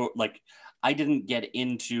entrepreneur. Like, I didn't get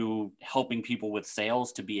into helping people with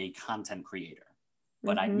sales to be a content creator,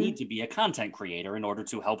 but I need to be a content creator in order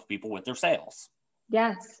to help people with their sales.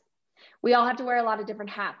 Yes. We all have to wear a lot of different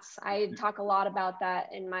hats. I talk a lot about that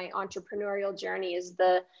in my entrepreneurial journey, is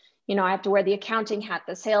I have to wear the accounting hat,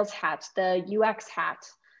 the sales hat, the UX hat.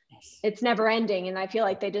 Yes. It's never ending. And I feel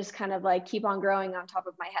like they just kind of like keep on growing on top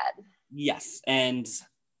of my head. Yes. And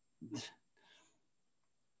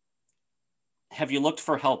have you looked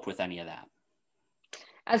for help with any of that?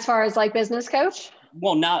 As far as like business coach?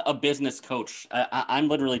 Well, not a business coach. I'm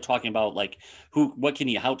literally talking about like what can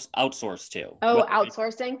you outsource to?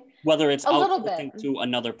 Outsourcing? Whether it's outsourcing to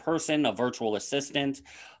another person, a virtual assistant,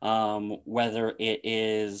 whether it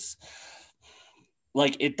is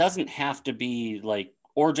like it doesn't have to be like,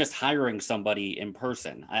 or just hiring somebody in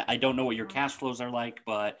person. I don't know what your cash flows are like,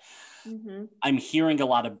 but Mm-hmm. I'm hearing a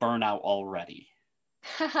lot of burnout already.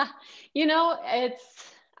 I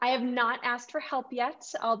have not asked for help yet.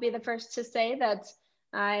 I'll be the first to say that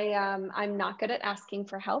I'm not good at asking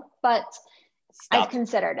for help, but I've Stop.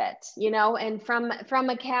 considered it, and from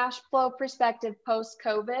a cash flow perspective post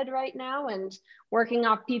COVID right now, and working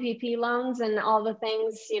off PPP loans and all the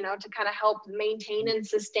things, to kind of help maintain and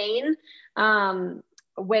sustain,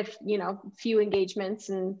 with, few engagements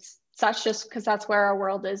and such, just because that's where our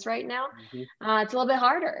world is right now. It's a little bit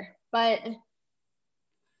harder, but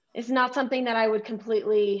it's not something that I would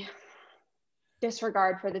completely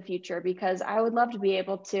disregard for the future, because I would love to be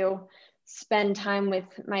able to spend time with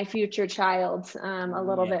my future child a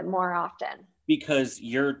little bit more often. Because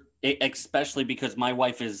especially because my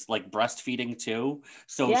wife is like breastfeeding too.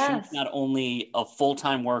 So she's Yes. not only a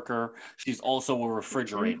full-time worker, she's also a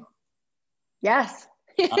refrigerator. Yes.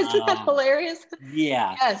 Isn't that hilarious?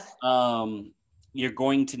 Yeah. Yes. You're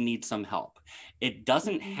going to need some help. It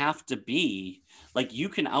doesn't have to be like, you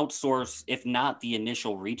can outsource, if not the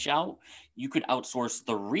initial reach out, you could outsource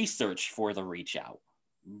the research for the reach out.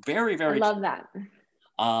 Very, very I love that.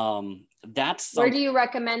 That's where do you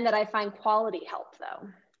recommend that I find quality help though?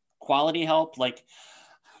 Quality help, like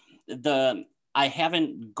I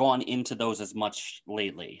haven't gone into those as much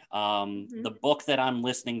lately. The book that I'm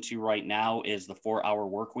listening to right now is The 4-Hour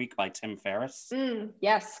Workweek by Tim Ferriss.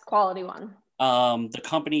 Yes, quality one. The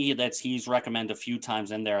company that he's recommended a few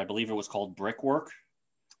times in there, I believe it was called Brickwork.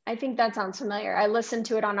 I think that sounds familiar. I listened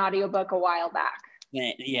to it on audiobook a while back.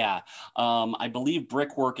 Yeah. I believe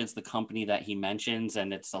Brickwork is the company that he mentions,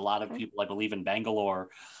 and it's a lot of people, I believe, in Bangalore,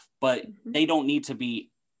 but they don't need to be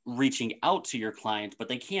reaching out to your clients, but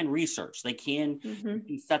they can research. They can, you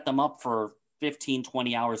can set them up for 15,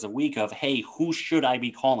 20 hours a week of, hey, who should I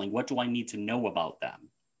be calling? What do I need to know about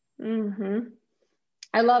them?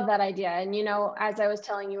 I love that idea. And, as I was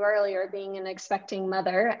telling you earlier, being an expecting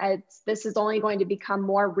mother, this is only going to become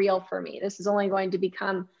more real for me. This is only going to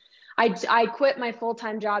become, I quit my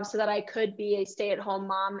full-time job so that I could be a stay-at-home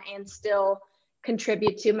mom and still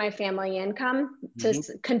contribute to my family income, to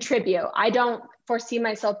contribute. I don't foresee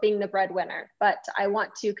myself being the breadwinner, but I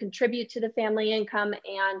want to contribute to the family income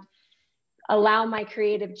and allow my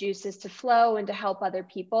creative juices to flow and to help other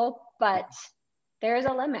people. But there's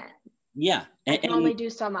a limit. Yeah. I can only do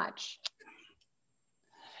so much.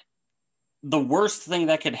 The worst thing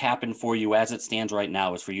that could happen for you as it stands right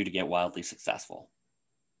now is for you to get wildly successful.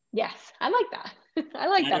 Yes, I like that. I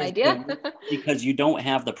like that idea. Because you don't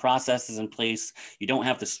have the processes in place. You don't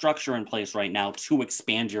have the structure in place right now to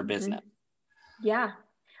expand your business. Yeah.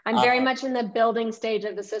 I'm very much in the building stage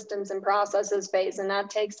of the systems and processes phase, and that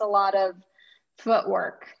takes a lot of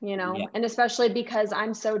footwork, and especially because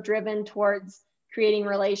I'm so driven towards creating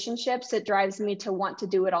relationships, it drives me to want to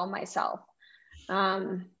do it all myself.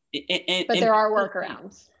 But there are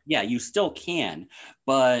workarounds. Yeah, you still can,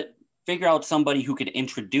 but figure out somebody who could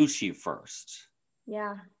introduce you first.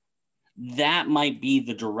 Yeah. That might be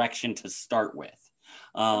the direction to start with,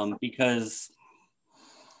 because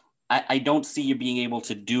I don't see you being able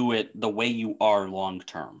to do it the way you are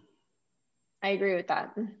long-term. I agree with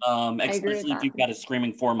that. Especially if you've got a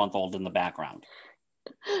screaming 4-month-old in the background.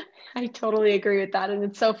 I totally agree with that. And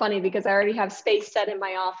it's so funny because I already have space set in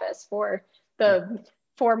my office for the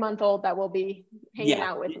 4-month-old that will be hanging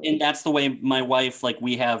out with me. And that's the way my wife, like,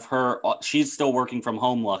 we have her, she's still working from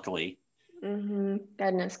home, luckily.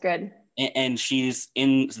 Goodness, good. And she's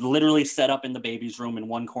literally set up in the baby's room in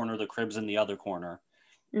one corner, the crib's in the other corner.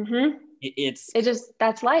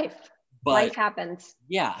 That's life. Life happens.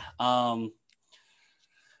 Yeah.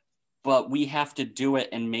 But we have to do it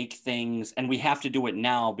and make things, and we have to do it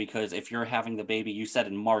now, because if you're having the baby, you said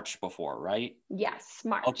in March before, right? Yes,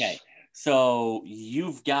 March. Okay. So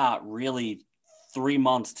you've got really 3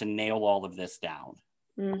 months to nail all of this down.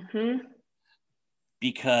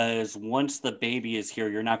 Because once the baby is here,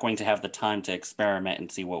 you're not going to have the time to experiment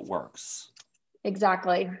and see what works.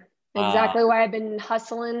 Exactly why I've been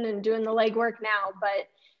hustling and doing the legwork now, but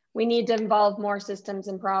we need to involve more systems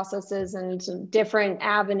and processes and some different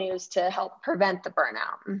avenues to help prevent the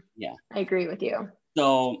burnout. Yeah. I agree with you.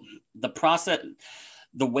 So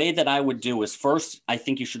the way that I would do is, first, I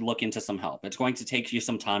think you should look into some help. It's going to take you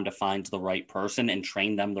some time to find the right person and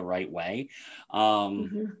train them the right way.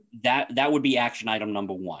 That would be action item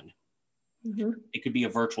number one. It could be a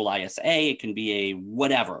virtual ISA. It can be a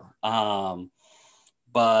whatever.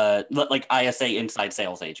 But like ISA, inside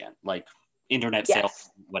sales agent, like internet sales,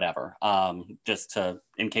 whatever. Just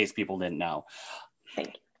in case people didn't know.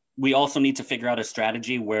 Thank you. we also need to figure out a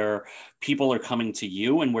strategy where people are coming to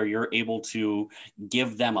you and where you're able to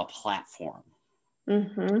give them a platform.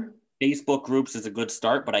 Mm-hmm. Facebook groups is a good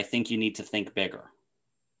start, but I think you need to think bigger.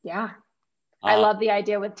 Yeah. I love the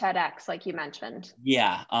idea with TEDx, like you mentioned.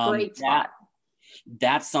 Yeah. Great spot.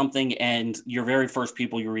 That's something, and your very first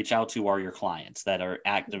people you reach out to are your clients that are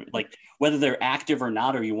active, like whether they're active or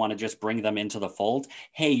not, or you want to just bring them into the fold.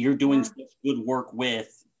 Hey, you're doing such good work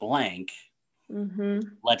with blank. Mm-hmm.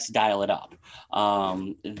 Let's dial it up.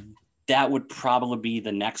 That would probably be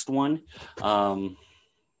the next one.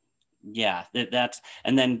 Yeah, that's,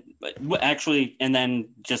 and then actually, and then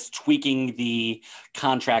just tweaking the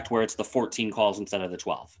contract where it's the 14 calls instead of the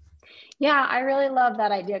 12. Yeah, I really love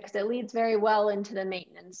that idea because it leads very well into the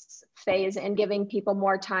maintenance phase and giving people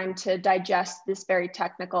more time to digest this very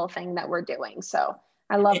technical thing that we're doing. So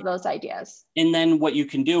I love those ideas. And then what you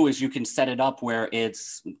can do is you can set it up where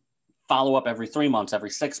it's follow up every 3 months,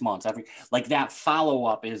 every 6 months, like that follow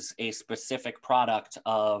up is a specific product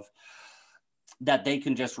of that they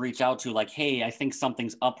can just reach out to, like, hey, I think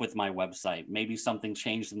something's up with my website. Maybe something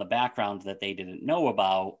changed in the background that they didn't know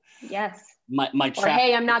about. Yes. Or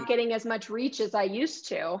hey, I'm not getting as much reach as I used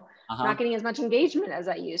to. I'm not getting as much engagement as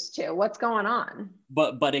I used to. What's going on?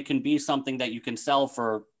 But it can be something that you can sell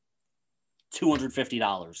for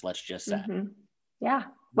 $250, let's just say. Mm-hmm. Yeah.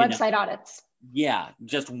 Website audits. Yeah,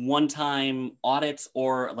 just one-time audits,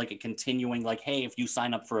 or like a continuing, like, hey, if you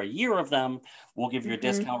sign up for a year of them, we'll give you a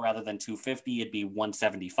discount. Rather than $250, it'd be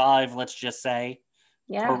 $175, let's just say,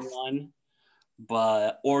 per one.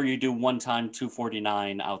 But or you do one time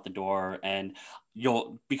 $249 out the door, and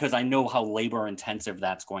because I know how labor intensive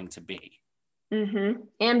that's going to be. Mm-hmm.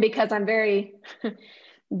 And because I'm very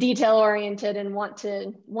detail oriented and want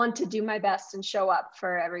to do my best and show up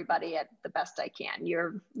for everybody at the best I can.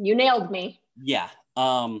 You nailed me. Yeah.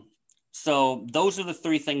 So those are the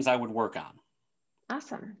 3 things I would work on.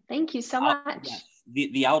 Awesome. Thank you so much. Yes.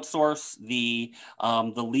 The outsource, the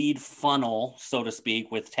lead funnel, so to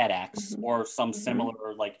speak, with TEDx, or some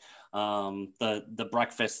similar, like the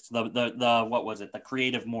breakfast, the what was it, the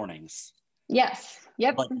creative mornings. Yes.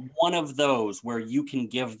 Yep. But one of those where you can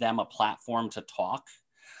give them a platform to talk.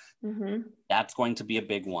 That's going to be a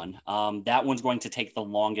big one. That one's going to take the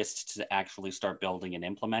longest to actually start building and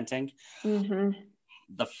implementing.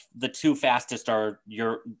 The 2 fastest are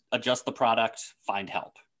adjust the product, find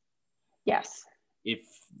help. Yes. If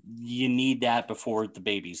you need that before the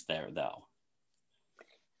baby's there, though.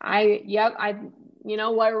 Where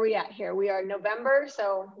are we at here? We are November.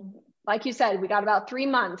 So like you said, we got about 3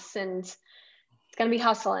 months and it's going to be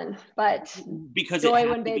hustling, but because joy it has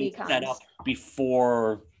when to baby be comes. Set up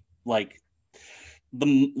before,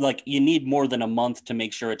 you need more than a month to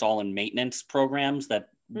make sure it's all in maintenance programs that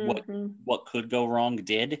what could go wrong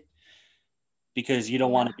did, because you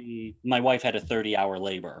don't want to be, my wife had a 30-hour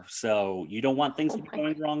labor, so you don't want things to be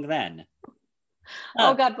going wrong then.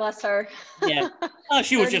 Oh, God bless her. Yeah.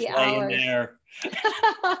 She was just laying there.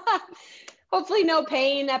 Hopefully no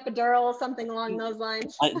pain, epidural, something along those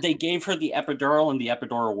lines. They gave her the epidural and the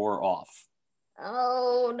epidural wore off.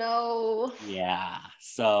 Oh no. Yeah.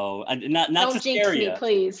 So not don't to jinx scare me, you.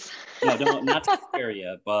 Please. No, not to scare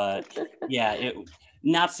you, but yeah,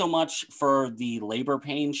 not so much for the labor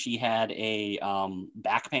pain. She had a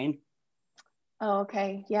back pain. Oh,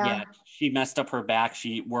 okay. Yeah. She messed up her back.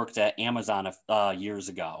 She worked at Amazon years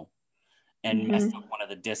ago and messed up one of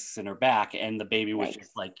the discs in her back, and the baby was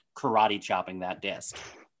just like karate chopping that disc.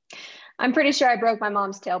 I'm pretty sure I broke my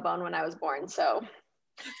mom's tailbone when I was born. So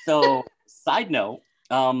side note,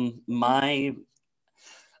 I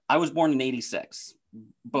was born in 86.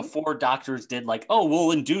 Before doctors did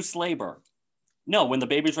we'll induce labor. No, when the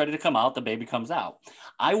baby's ready to come out, the baby comes out.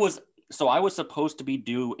 I was supposed to be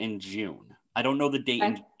due in June. I don't know the date.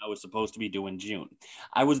 I was supposed to be due in June.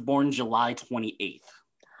 I was born July 28th.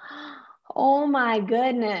 Oh my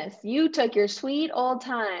goodness. You took your sweet old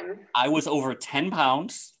time. I was over 10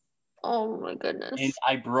 pounds. Oh my goodness. And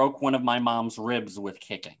I broke one of my mom's ribs with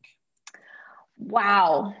kicking.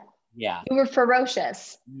 Wow. Yeah. You were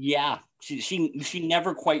ferocious. Yeah. She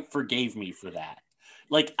never quite forgave me for that.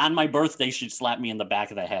 Like on my birthday, she'd slap me in the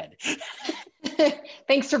back of the head.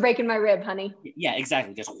 Thanks for breaking my rib, honey. Yeah,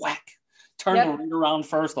 exactly. Just whack. Turn the ring around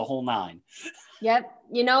first, the whole 9. Yep.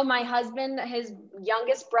 My husband, his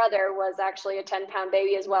youngest brother was actually a 10-pound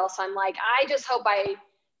baby as well. So I'm like, I just hope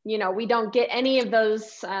we don't get any of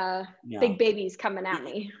those big babies coming at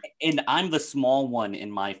me. And I'm the small one in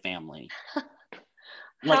my family.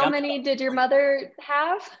 How many did your mother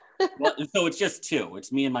have? Well, so it's just 2.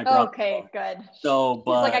 It's me and my brother. Okay, good. So,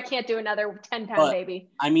 but he's like, I can't do another 10-pound baby.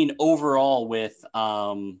 I mean, overall with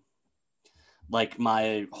Like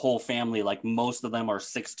my whole family, like most of them are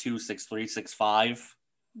 6'2", 6'3", 6'5".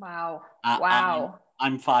 Wow. I, Wow.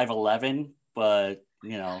 I'm 5'11", but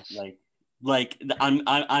you know, I'm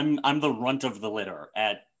the runt of the litter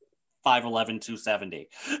at 5'11", 270.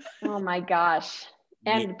 Oh my gosh.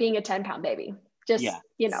 Yeah, And being a 10-pound baby, just, yeah.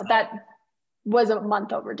 So, that was a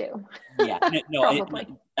month overdue. yeah, no, Probably.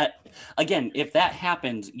 again, if that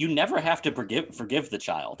happens, you never have to forgive the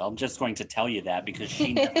child. I'm just going to tell you that because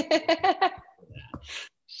she never.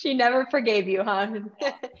 She never forgave you, huh?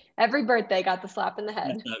 Every birthday got the slap in the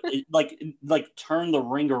head. Like turn the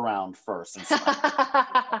ring around first and stuff.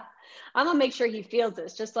 I'm gonna make sure he feels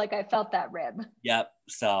this, just like I felt that rib. Yep.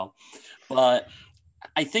 So, but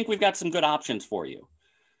I think we've got some good options for you.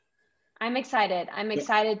 I'm excited. I'm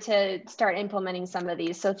excited to start implementing some of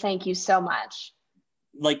these. So thank you so much.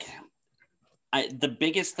 Like, the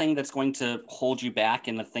biggest thing that's going to hold you back,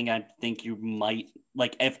 and the thing I think you might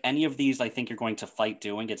like, if any of these I think you're going to fight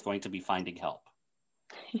doing, it's going to be finding help.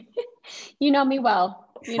 You know me well.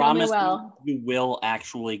 You know me Promise well. you will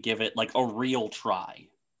actually give it like a real try.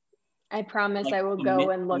 I promise Like, I will commit go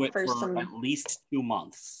and to look it for for some. at least 2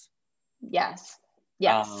 months. Yes.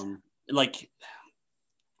 Yes. Like,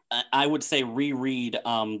 I would say reread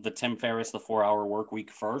the Tim Ferriss, The 4 Hour Work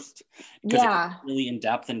Week first, because it's Yeah, really in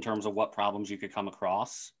depth in terms of what problems you could come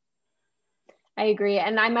across. I agree.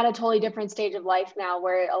 And I'm at a totally different stage of life now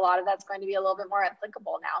where a lot of that's going to be a little bit more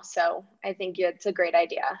applicable now. So I think it's a great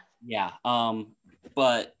idea. Yeah.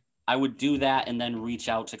 But I would do that and then reach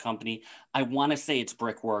out to company. I want to say it's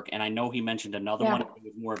Brickwork, and I know he mentioned another Yeah. one. It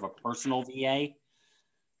was more of a personal VA.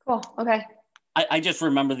 Cool. Okay. I just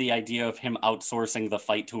remember the idea of him outsourcing the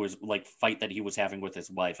fight to his fight that he was having with his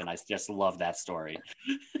wife, and I just love that story.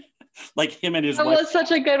 Like him and his That wife. was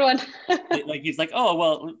such a good one. Like he's like, oh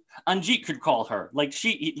well, Anjit could call her. Like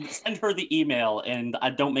send her the email, and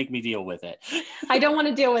don't make me deal with it. I don't want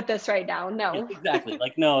to deal with this right now. Yeah, No. exactly.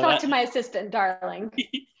 Like no. Talk to my assistant, darling.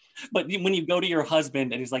 But when you go to your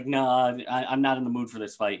husband and he's like, no, I'm not in the mood for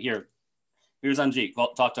this fight. Here's Anjit.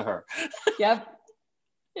 Talk to her. Yep.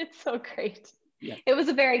 It's so great. Yeah. It was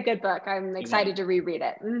a very good book. I'm excited to reread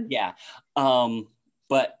it. Yeah.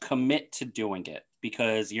 But commit to doing it,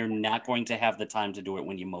 because you're not going to have the time to do it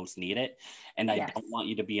when you most need it. And I don't want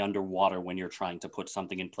you to be underwater when you're trying to put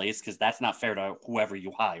something in place, because that's not fair to whoever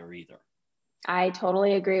you hire either. I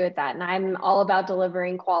totally agree with that. And I'm all about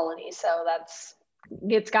delivering quality. So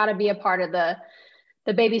it's got to be a part of the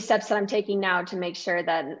baby steps that I'm taking now to make sure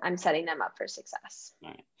that I'm setting them up for success. All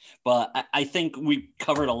right. But I think we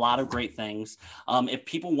covered a lot of great things. If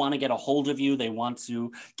people want to get a hold of you, they want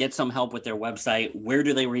to get some help with their website, where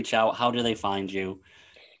do they reach out? How do they find you?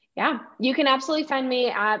 Yeah, you can absolutely find me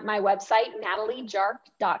at my website,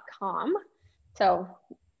 nataliejark.com. So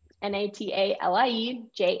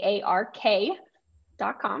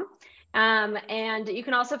NATALIEJARK.com. And you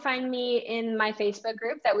can also find me in my Facebook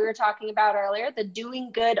group that we were talking about earlier, the Doing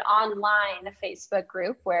Good Online Facebook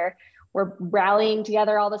group, where we're rallying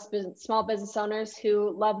together all the small business owners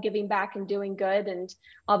who love giving back and doing good. And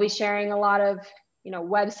I'll be sharing a lot of,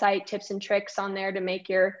 website tips and tricks on there to make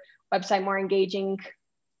your website more engaging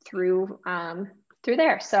through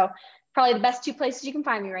there. So probably the best two places you can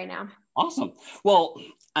find me right now. Awesome. Well,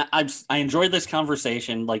 I enjoyed this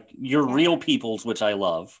conversation. Like, you're real peoples, which I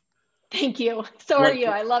love. Thank you. So are you.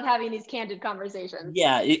 I love having these candid conversations.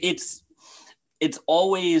 Yeah, it's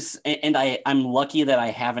always, and I'm lucky that I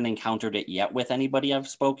haven't encountered it yet with anybody I've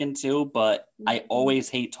spoken to, but I always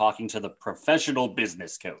hate talking to the professional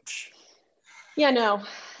business coach. Yeah, no,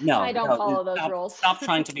 I don't follow those rules. Stop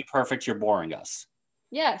trying to be perfect. You're boring us.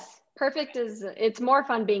 Yes. Perfect it's more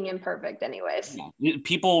fun being imperfect anyways. Yeah.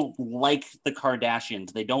 People like the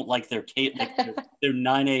Kardashians. They don't like their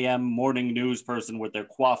 9 a.m. morning news person with their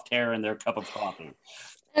coiffed hair and their cup of coffee.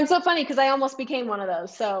 And so funny because I almost became one of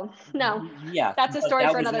those. So no, yeah, that's a story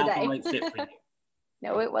for another day. The right fit for you.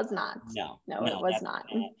 No, it was not. No, it was not.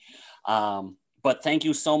 But thank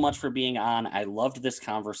you so much for being on. I loved this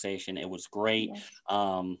conversation. It was great. Yes.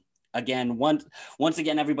 Again, once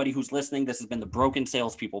again, everybody who's listening, this has been the Broken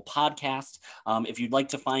Salespeople podcast. If you'd like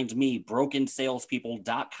to find me,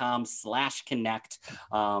 brokensalespeople.com/connect.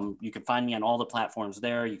 You can find me on all the platforms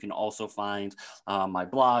there. You can also find my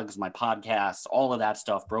blogs, my podcasts, all of that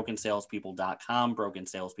stuff, brokensalespeople.com,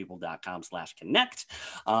 brokensalespeople.com/connect.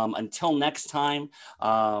 Until next time,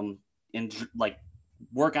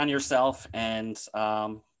 work on yourself and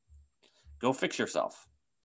go fix yourself.